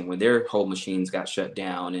situation where their whole machines got shut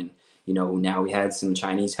down. And, now we had some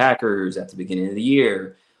Chinese hackers at the beginning of the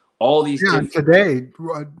year. All these Yeah, and different, today,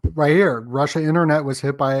 right here, Russia internet was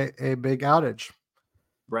hit by a big outage.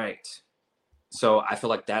 right. So I feel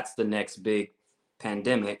like that's the next big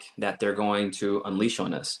pandemic that they're going to unleash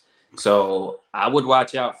on us. So I would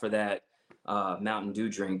watch out for that Mountain Dew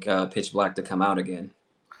drink, Pitch Black, to come out again.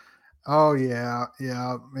 Oh yeah.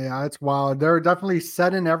 It's wild. They're definitely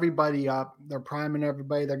setting everybody up. They're priming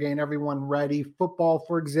everybody. They're getting everyone ready. Football,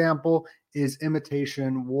 for example, is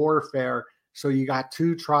imitation warfare. So you got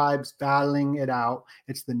two tribes battling it out.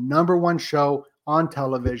 It's the number one show on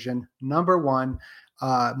television. Number one.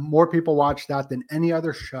 More people watch that than any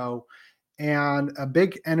other show, and a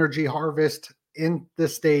big energy harvest in the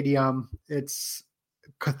stadium. It's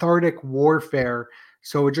cathartic warfare.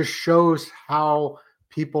 So it just shows how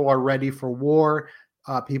people are ready for war.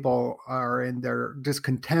 People are in their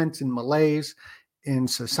discontent and malaise in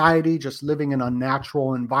society, just living in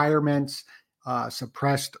unnatural environments,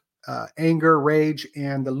 suppressed anger, rage,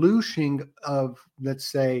 and the looshing of, let's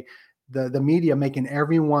say, the media making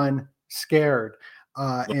everyone scared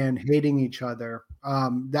and hating each other.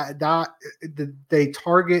 They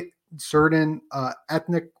target certain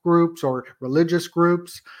ethnic groups or religious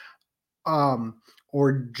groups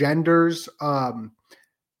or genders.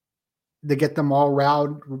 They get them all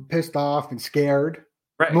riled, pissed off, and scared.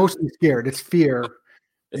 Right. Mostly scared. It's fear.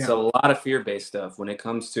 It's a lot of fear-based stuff when it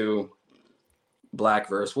comes to black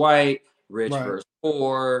versus white, rich versus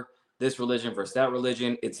poor, this religion versus that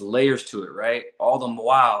religion. It's layers to it, right? All the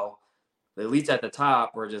while, the elites at the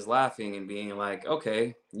top were just laughing and being like,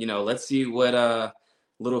 okay, let's see what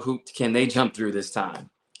little hoop can they jump through this time.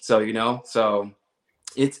 So,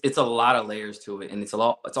 it's a lot of layers to it, and it's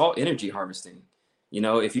all energy harvesting.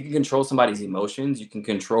 If you can control somebody's emotions, you can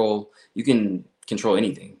control anything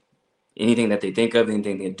that they think of,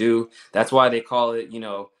 anything they do. That's why they call it,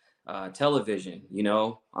 television.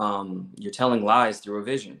 You're telling lies through a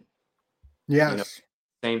vision. Yes.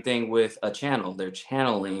 Same thing with a channel. They're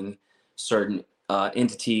channeling certain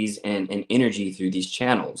entities and energy through these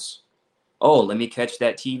channels. Oh, let me catch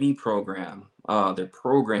that TV program. They're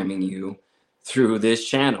programming you through this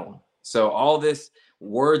channel. So all this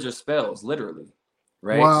words or spells, literally,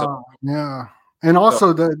 right? Wow. Yeah. And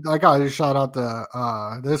also, I got to shout out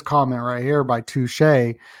this comment right here by Touche,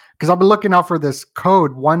 because I've been looking out for this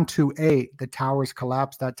code 128. The towers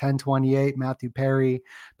collapsed at 10:28. Matthew Perry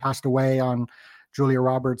passed away on Julia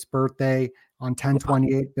Roberts' birthday on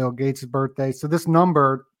 10:28. Bill Gates' birthday. So this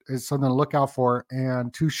number is something to look out for.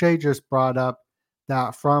 And Touche just brought up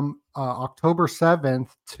that from October 7th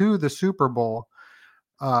to the Super Bowl,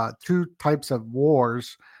 two types of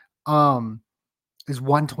wars. Is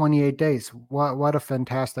 128 days. What a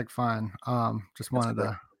fantastic find. Just wanted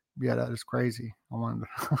to, yeah, that is crazy. I wanted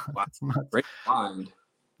to, wow. That's nuts. Great find.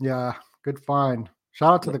 Yeah, good find.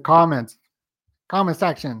 Shout out to the comment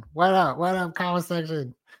section. What up, comment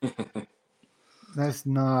section? That's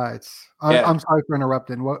nuts. Yeah. I'm sorry for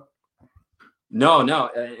interrupting. What? No.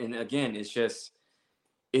 And again,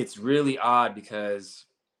 it's really odd because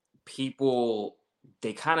people,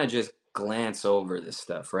 they kind of just glance over this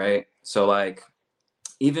stuff, right? So like,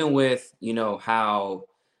 even with, how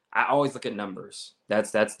I always look at numbers.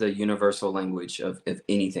 That's the universal language of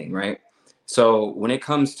anything, right? So when it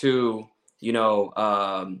comes to,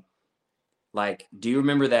 like, do you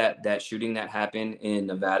remember that shooting that happened in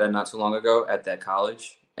Nevada not too long ago at that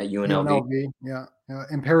college at UNLV? Yeah.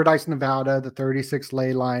 In Paradise, Nevada, the 36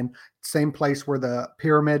 ley line, same place where the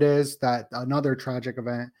pyramid is, that another tragic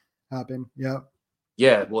event happened. Yep.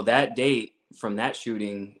 Yeah. Well, that date from that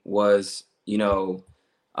shooting was,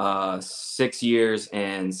 6 years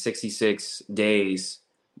and 66 days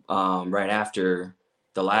right after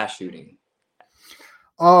the last shooting.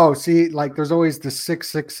 Oh, see, like there's always the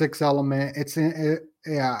 666 element.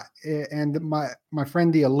 And my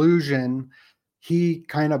friend the Illusion, he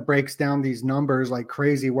kind of breaks down these numbers like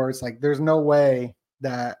crazy, where it's like there's no way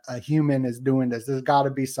that a human is doing this. There's got to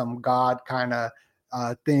be some God kind of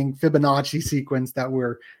thing, Fibonacci sequence that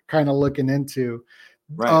we're kind of looking into.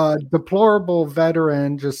 Right. Deplorable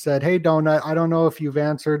Veteran just said, "Hey, Donut, I don't know if you've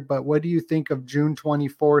answered, but what do you think of June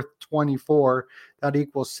 24th, 24? That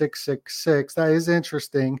equals 666. That is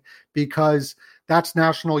interesting because that's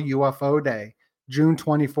National UFO Day, June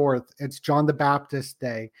 24th. It's John the Baptist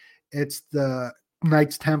Day. It's the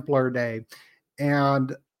Knights Templar Day.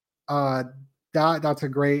 And that's a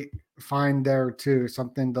great find there too.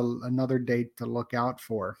 Another date to look out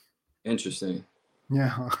for. Interesting.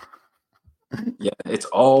 Yeah. Yeah, it's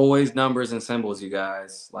always numbers and symbols, you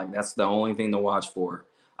guys. Like, that's the only thing to watch for.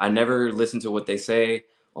 I never listen to what they say,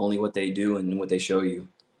 only what they do and what they show you.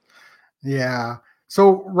 Yeah.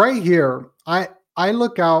 So right here, I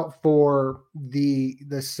look out for the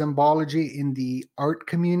symbology in the art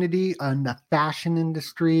community and the fashion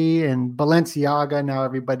industry and Balenciaga. Now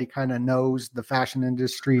everybody kind of knows the fashion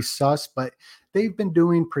industry sus, but they've been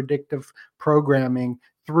doing predictive programming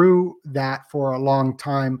through that for a long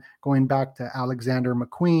time, going back to Alexander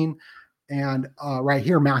McQueen. And right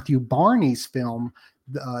here, Matthew Barney's film,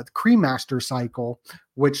 the Cremaster Cycle,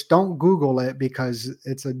 which don't Google it because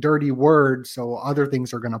it's a dirty word, so other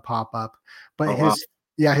things are going to pop up. But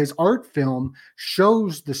his art film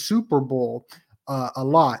shows the Super Bowl a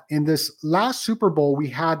lot. In this last Super Bowl, we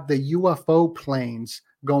had the UFO planes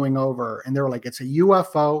going over, and they were like, it's a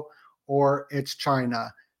UFO or it's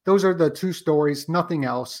China. Those are the two stories, nothing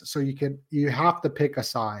else. So you have to pick a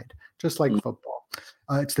side, just like football.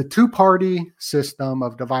 It's the two-party system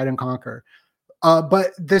of divide and conquer.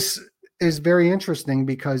 But this is very interesting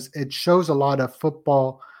because it shows a lot of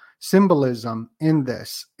football symbolism in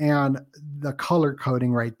this, and the color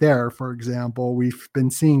coding right there, for example, we've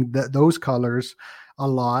been seeing those colors a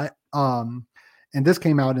lot. And this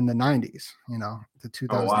came out in the 90s, the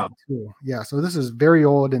 2002. Yeah, so this is very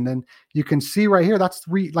old. And then you can see right here, that's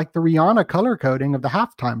like the Rihanna color coding of the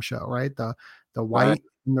halftime show, right? The white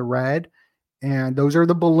and the red. And those are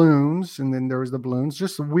the balloons. And then there's the balloons,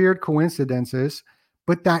 just weird coincidences.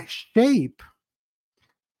 But that shape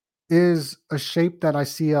is a shape that I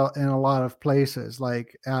see in a lot of places,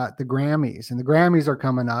 like at the Grammys. And the Grammys are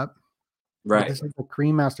coming up. Right. This is the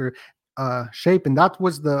Cremaster shape. And that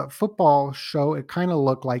was the football show. It kind of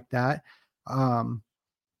looked like that.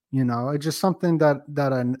 It's just something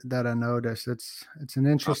that I noticed. It's an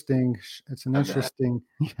interesting,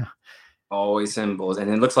 yeah. Always symbols, and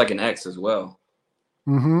it looks like an X as well.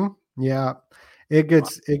 Yeah, it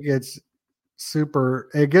gets super.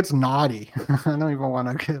 It gets naughty. I don't even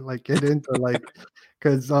want to get into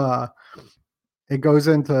because it goes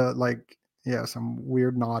into some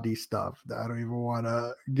weird naughty stuff that I don't even want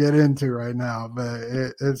to get into right now. But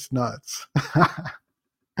it's nuts.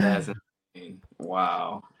 That's insane.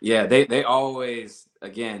 Wow. Yeah, they always,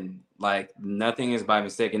 again, like nothing is by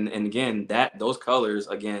mistake, and again those colors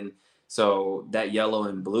again. So that yellow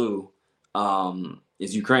and blue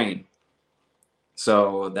is Ukraine.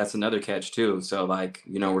 So that's another catch too. So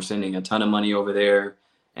we're sending a ton of money over there,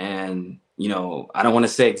 and I don't want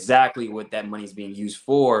to say exactly what that money is being used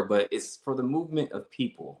for, but it's for the movement of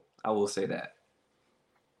people. I will say that.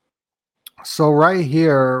 So right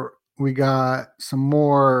here we got some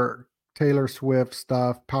more Taylor Swift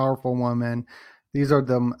stuff, Powerful Woman. These are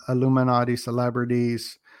the Illuminati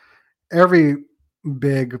celebrities. Every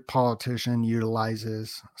big politician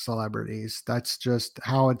utilizes celebrities. That's just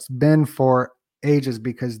how it's been for ages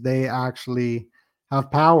because they actually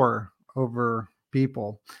have power over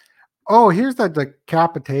people. Oh, here's the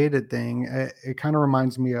decapitated thing. It kind of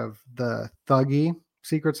reminds me of the Thuggy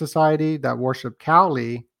secret society that worship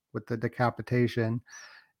Cowley with the decapitation.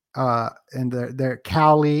 And they're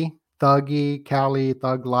Cowley, Thuggy, Cowley,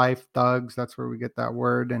 Thug Life, Thugs. That's where we get that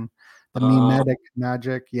word. And the mimetic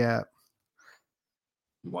magic. Yeah.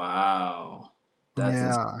 Wow. That's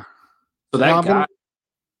insane. So that guy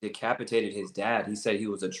decapitated his dad. He said he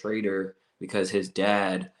was a traitor because his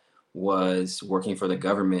dad was working for the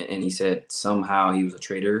government, and he said somehow he was a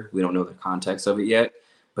traitor. We don't know the context of it yet,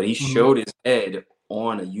 but he showed his head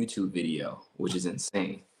on a YouTube video, which is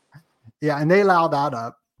insane. Yeah, and they allow that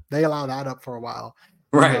up. They allow that up for a while.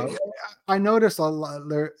 Right. I noticed a lot.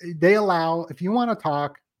 They allow, if you want to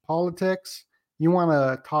talk politics, you want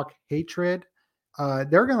to talk hatred,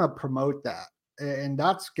 they're going to promote that, and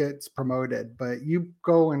that gets promoted. But you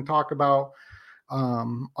go and talk about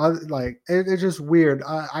it's just weird.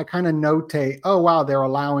 I kind of notate, oh wow, they're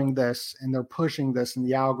allowing this and they're pushing this, and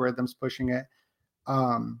the algorithm's pushing it.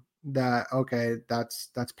 That okay, that's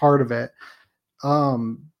part of it. Yeah,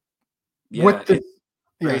 it's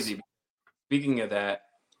crazy. Yes. Speaking of that,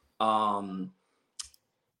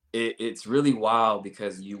 it's really wild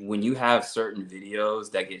because when you have certain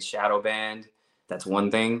videos that get shadow banned, that's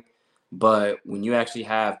one thing. But when you actually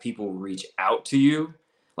have people reach out to you,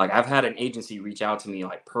 like I've had an agency reach out to me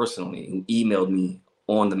personally, who emailed me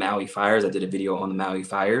on the Maui fires. I did a video on the Maui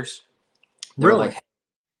fires. They were like,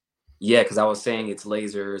 yeah, because I was saying it's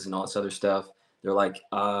lasers and all this other stuff. They're like,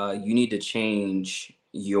 you need to change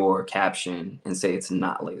your caption and say it's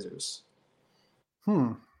not lasers.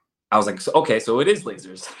 I was like, okay, so it is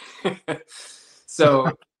lasers.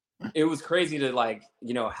 So it was crazy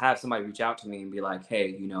to have somebody reach out to me and be like,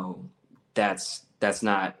 hey, that's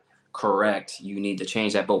not correct. You need to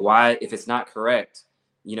change that. But why, if it's not correct,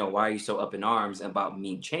 why are you so up in arms about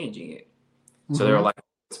me changing it? So they were like,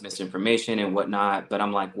 it's misinformation and whatnot. But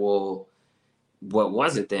I'm like, well, what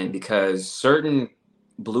was it then? Because certain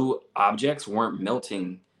blue objects weren't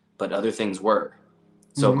melting, but other things were.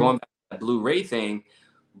 So going back to the Blu-ray thing,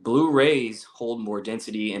 Blu-rays hold more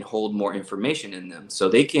density and hold more information in them. So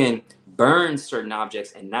they can burn certain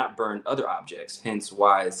objects and not burn other objects. Hence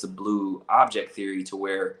why it's a blue object theory, to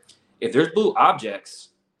where if there's blue objects,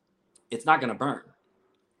 it's not going to burn.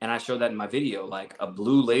 And I showed that in my video. Like, a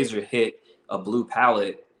blue laser hit a blue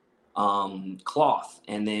pallet cloth,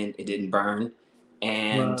 and then it didn't burn,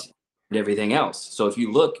 and Right. everything else. So if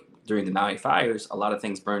you look during the Maui fires, a lot of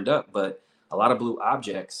things burned up, but a lot of blue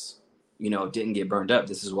objects, didn't get burned up.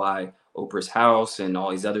 This is why Oprah's house and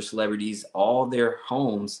all these other celebrities, all their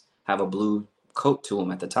homes have a blue coat to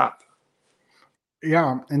them at the top.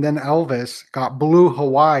 Yeah, and then Elvis got blue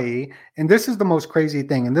Hawaii, and this is the most crazy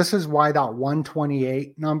thing, and this is why that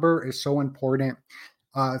 128 number is so important.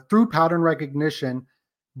 Through pattern recognition,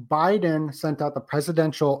 Biden sent out the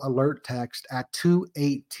presidential alert text at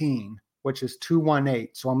 2:18, which is 218.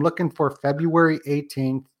 So I'm looking for February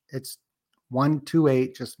 18th. It's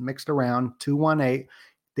 128, just mixed around, 218.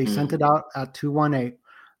 They sent it out at 218.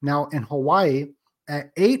 Now in Hawaii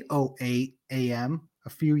at 8:08 a.m., a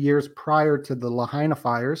few years prior to the Lahaina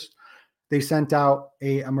fires, they sent out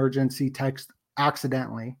a emergency text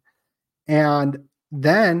accidentally. And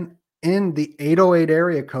then in the 808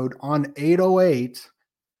 area code on 808,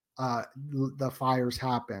 the fires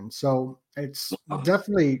happen. So it's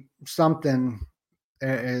definitely something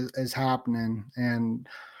is happening. And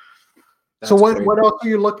so That's crazy. what else are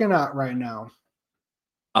you looking at right now?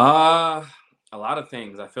 A lot of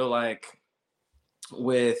things. I feel like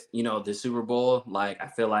with, the Super Bowl, like, I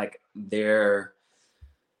feel like they're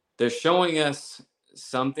showing us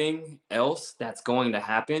something else that's going to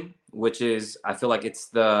happen, which is, I feel like it's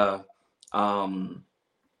the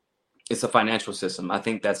financial system. I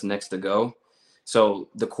think that's next to go. So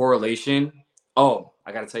the correlation. Oh,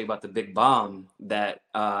 I got to tell you about the big bomb that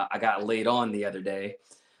I got laid on the other day,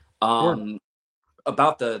 Sure,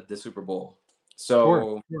 about the Super Bowl. sure,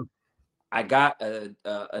 So sure. I got a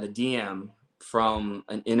DM from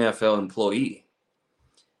an NFL employee,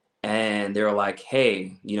 and they were like,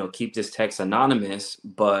 "Hey, keep this text anonymous,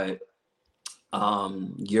 but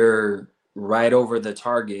you're right over the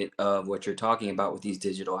target of what you're talking about with these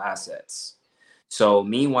digital assets." So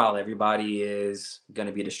meanwhile, everybody is going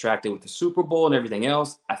to be distracted with the Super Bowl and everything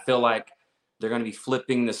else. I feel like they're going to be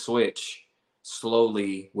flipping the switch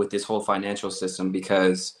slowly with this whole financial system,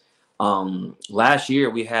 because last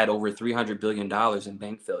year we had over $300 billion in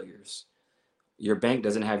bank failures. Your bank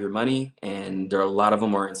doesn't have your money, and there are a lot of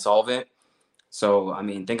them are insolvent. So, I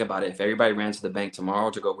mean, think about it. If everybody ran to the bank tomorrow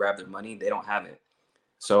to go grab their money, they don't have it.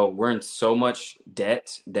 So we're in so much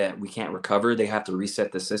debt that we can't recover. They have to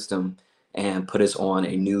reset the system and put us on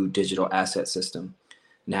a new digital asset system.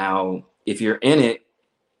 Now, if you're in it,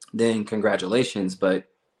 then congratulations. But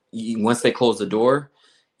once they close the door,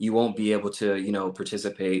 you won't be able to,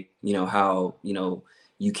 participate, how,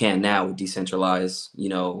 you can now with decentralized,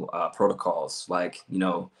 protocols like,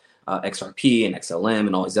 XRP and XLM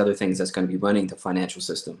and all these other things that's going to be running the financial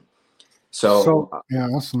system. So So yeah,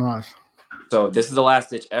 that's nice. so this is the last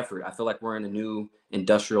ditch effort. I feel like we're in a new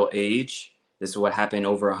industrial age. This is what happened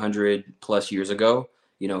over 100+ years ago.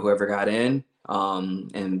 Whoever got in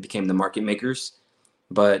and became the market makers.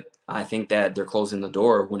 But I think that they're closing the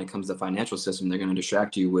door when it comes to the financial system. They're going to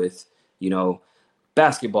distract you with,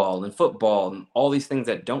 basketball and football and all these things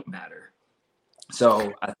that don't matter.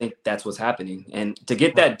 So I think that's what's happening. And to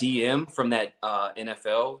get that DM from that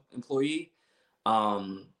NFL employee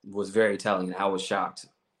was very telling. I was shocked.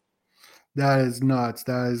 That is nuts.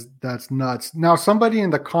 That's nuts. Now, somebody in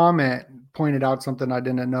the comment pointed out something I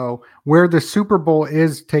didn't know, where the Super Bowl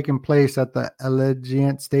is taking place at the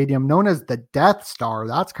Allegiant Stadium, known as the Death Star.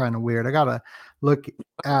 That's kind of weird. I gotta look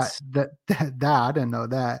at that. I didn't know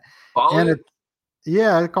that. Follow And it?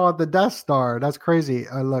 yeah, I call it the Death Star. That's crazy.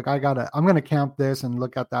 Look, I'm gonna count this and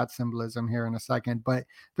look at that symbolism here in a second. But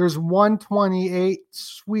there's 128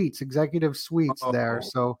 suites, executive suites there. Oh.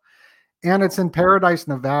 So. And it's in Paradise,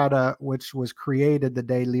 Nevada, which was created the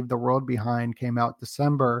day Leave the World Behind came out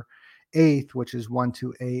December 8th, which is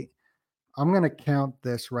 128. I'm going to count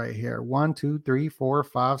this right here 1, 2, 3, 4,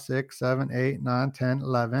 5, 6, 7, 8, 9, 10,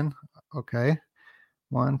 11. Okay.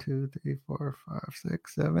 1, 2, 3, 4, 5,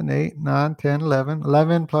 6, 7, 8, 9, 10, 11.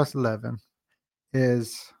 11 plus 11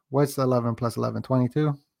 is what's 11 plus 11?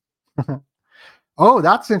 22. Oh,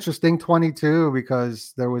 that's interesting. 22,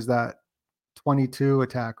 because there was that 22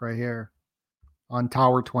 attack right here on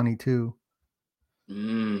Tower 22.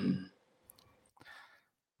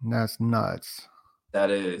 That's nuts.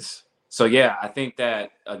 That is. So yeah, I think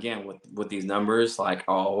that again with these numbers, like,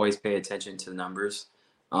 I'll always pay attention to the numbers.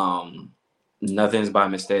 Nothing's by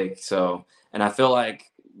mistake. So, and I feel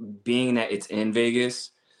like, being that it's in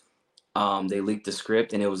Vegas, they leaked the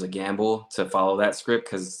script, and it was a gamble to follow that script,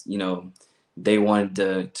 because they wanted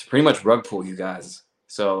to pretty much rug pull you guys.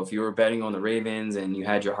 So if you were betting on the Ravens and you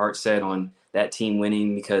had your heart set on that team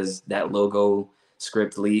winning because that logo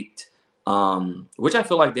script leaked, which I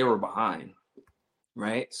feel like they were behind,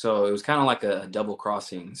 right? So it was kind of like a double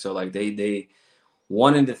crossing. So like they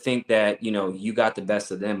wanted to think that, you know, you got the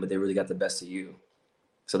best of them, but they really got the best of you.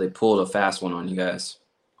 So they pulled a fast one on you guys.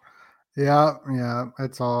 Yeah, yeah,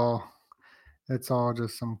 it's all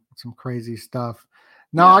just some crazy stuff.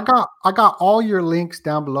 Now Yeah. I got all your links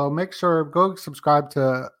down below. Make sure go subscribe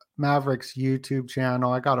to Maverick's YouTube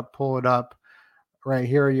channel. I got to pull it up right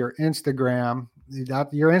here. Your Instagram, you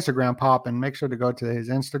got your Instagram popping. Make sure to go to his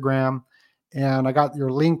Instagram, and I got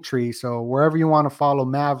your link tree. So wherever you want to follow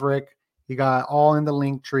Maverick, you got all in the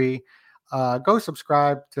link tree. Go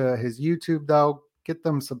subscribe to his YouTube though. Get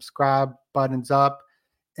them subscribe buttons up.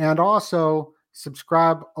 And also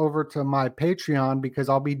subscribe over to my Patreon because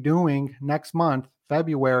I'll be doing next month,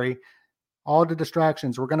 February, all the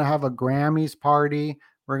distractions. We're going to have a Grammys party.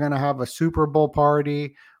 We're going to have a Super Bowl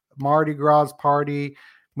party, Mardi Gras party,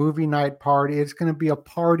 movie night party. It's going to be a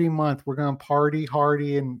party month. We're going to party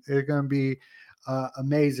hardy and it's going to be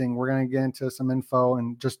amazing. We're going to get into some info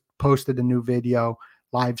and just posted a new video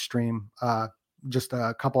live stream just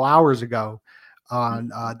a couple hours ago on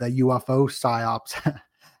the UFO psyops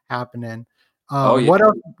happening. Oh yeah. What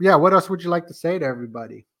else? Yeah, what else would you like to say to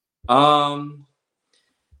everybody? Well,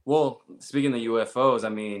 speaking of UFOs, I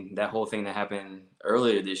mean, that whole thing that happened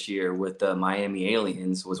earlier this year with the Miami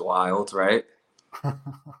aliens was wild, right?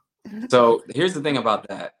 So here's the thing about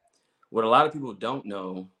that. What a lot of people don't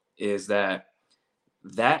know is that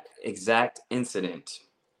that exact incident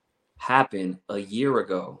happened a year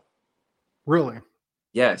ago. Really?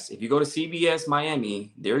 Yes, if you go to CBS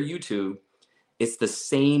Miami, their YouTube, it's the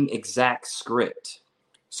same exact script.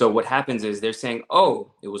 So what happens is they're saying,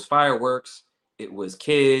 oh, it was fireworks, it was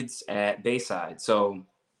kids at Bayside. So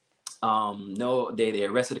no, they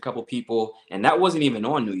arrested a couple people, and that wasn't even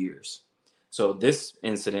on New Year's. So this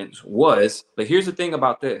incident was, but here's the thing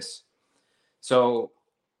about this. So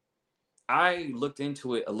I looked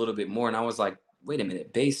into it a little bit more and I was like, wait a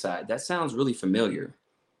minute, Bayside, that sounds really familiar,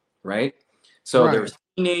 right? So there Right. was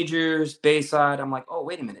teenagers, Bayside. I'm like, oh,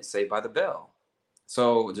 wait a minute, Saved by the Bell.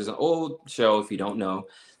 So there's an old show, if you don't know,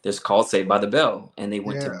 there's called Saved by the Bell. And they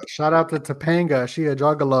went Yeah. to Shout out to Topanga. She a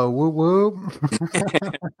juggalo. Woo woo.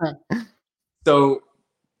 So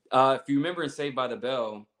if you remember in Saved by the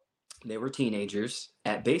Bell, they were teenagers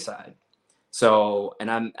at Bayside. So,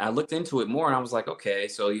 and I looked into it more and I was like, okay,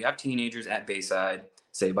 so you have teenagers at Bayside,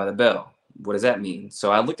 Saved by the Bell. What does that mean?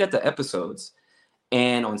 So I looked at the episodes,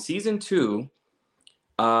 and on season 2,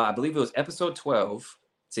 I believe it was episode 12.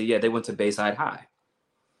 So yeah, they went to Bayside High.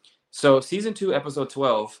 So season 2, episode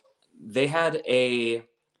 12, they had an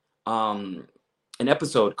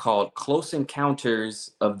episode called Close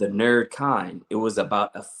Encounters of the Nerd Kind. It was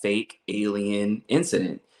about a fake alien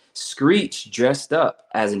incident. Screech dressed up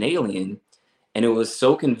as an alien, and it was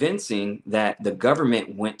so convincing that the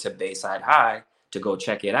government went to Bayside High to go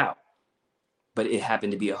check it out. But it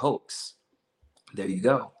happened to be a hoax. There you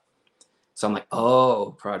go. So I'm like,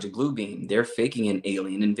 oh, Project Bluebeam, they're faking an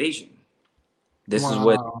alien invasion. This is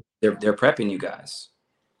what Wow. they're prepping you guys.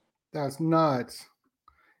 That's nuts.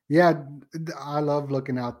 Yeah, I love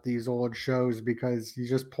looking at these old shows because you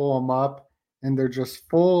just pull them up and they're just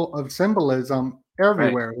full of symbolism Right.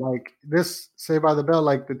 everywhere. Like this Saved by the Bell,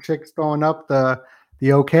 like the chick's throwing up the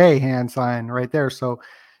okay hand sign right there. So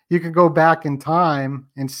you could go back in time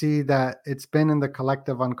and see that it's been in the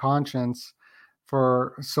collective unconscious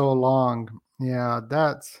for so long. Yeah,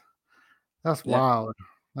 that's Yeah. wild.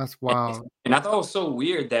 That's wild. And I thought it was so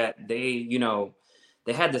weird that they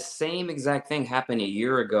had the same exact thing happen a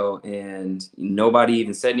year ago and nobody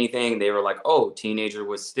even said anything. They were like, oh, teenager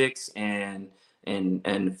with sticks and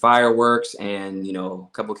fireworks, and a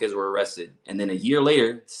couple kids were arrested. And then a year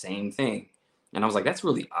later, same thing. And I was like, that's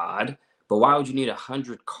really odd. But why would you need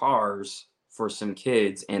 100 cars for some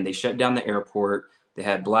kids? And they shut down the airport. They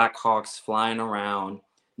had Black Hawks flying around.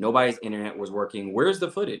 Nobody's internet was working. Where's the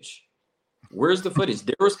footage? Where's the footage?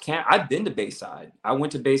 There was I've been to Bayside. I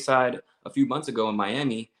went to Bayside a few months ago in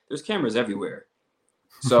Miami. There's cameras everywhere.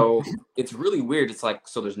 So it's really weird. It's like,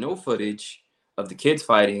 so there's no footage of the kids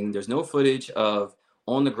fighting. There's no footage of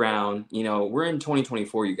on the ground. We're in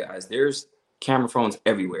 2024, you guys. There's camera phones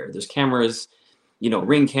everywhere. There's cameras,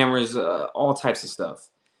 ring cameras, all types of stuff.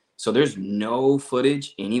 So there's no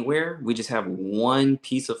footage anywhere. We just have one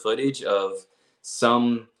piece of footage of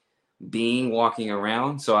some being walking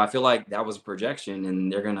around. So I feel like that was a projection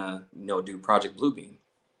and they're gonna do Project Bluebeam.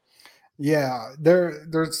 Yeah, they're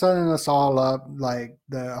setting us all up. Like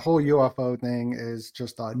the whole UFO thing is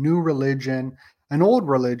just a new religion, an old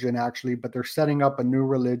religion actually, but they're setting up a new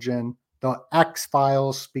religion. The X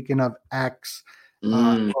Files. Speaking of X,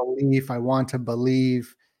 Mm, belief. I want to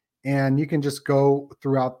believe, and you can just go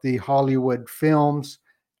throughout the Hollywood films,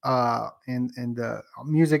 and the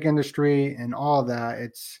music industry and all that.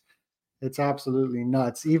 It's absolutely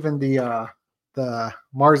nuts. Even the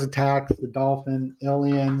Mars attacks, the dolphin,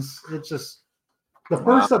 aliens. It's just the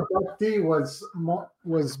wow. first abductee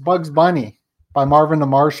was Bugs Bunny by Marvin the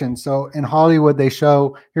Martian. So in Hollywood, they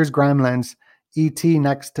show here's Gremlins, E.T.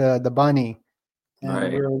 next to the bunny, and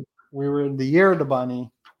Right. we were in the year of the bunny,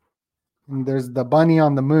 and there's the bunny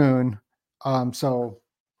on the moon. So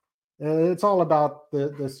it's all about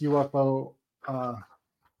this UFO uh,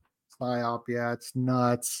 psyop. Yeah, it's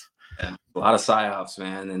nuts. Yeah. A lot of psyops,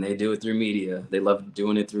 man, and they do it through media. They love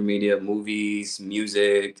doing it through media, movies,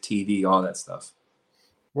 music, TV, all that stuff.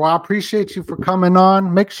 Well, I appreciate you for coming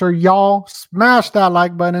on. Make sure y'all smash that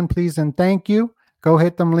like button, please, and thank you. Go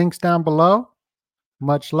hit them links down below.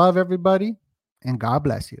 Much love, everybody, and God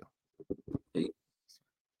bless you.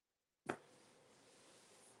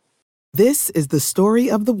 This is the story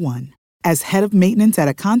of the one. As head of maintenance at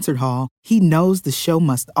a concert hall, he knows the show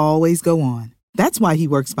must always go on. That's why he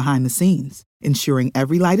works behind the scenes, ensuring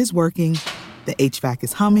every light is working, the HVAC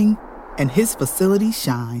is humming, and his facility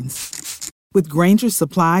shines. With Grainger's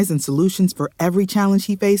supplies and solutions for every challenge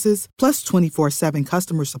he faces, plus 24/7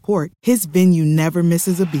 customer support, his venue never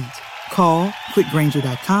misses a beat. Call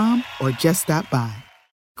quickgrainger.com or just stop by.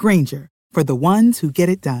 Grainger, for the ones who get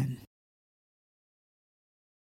it done.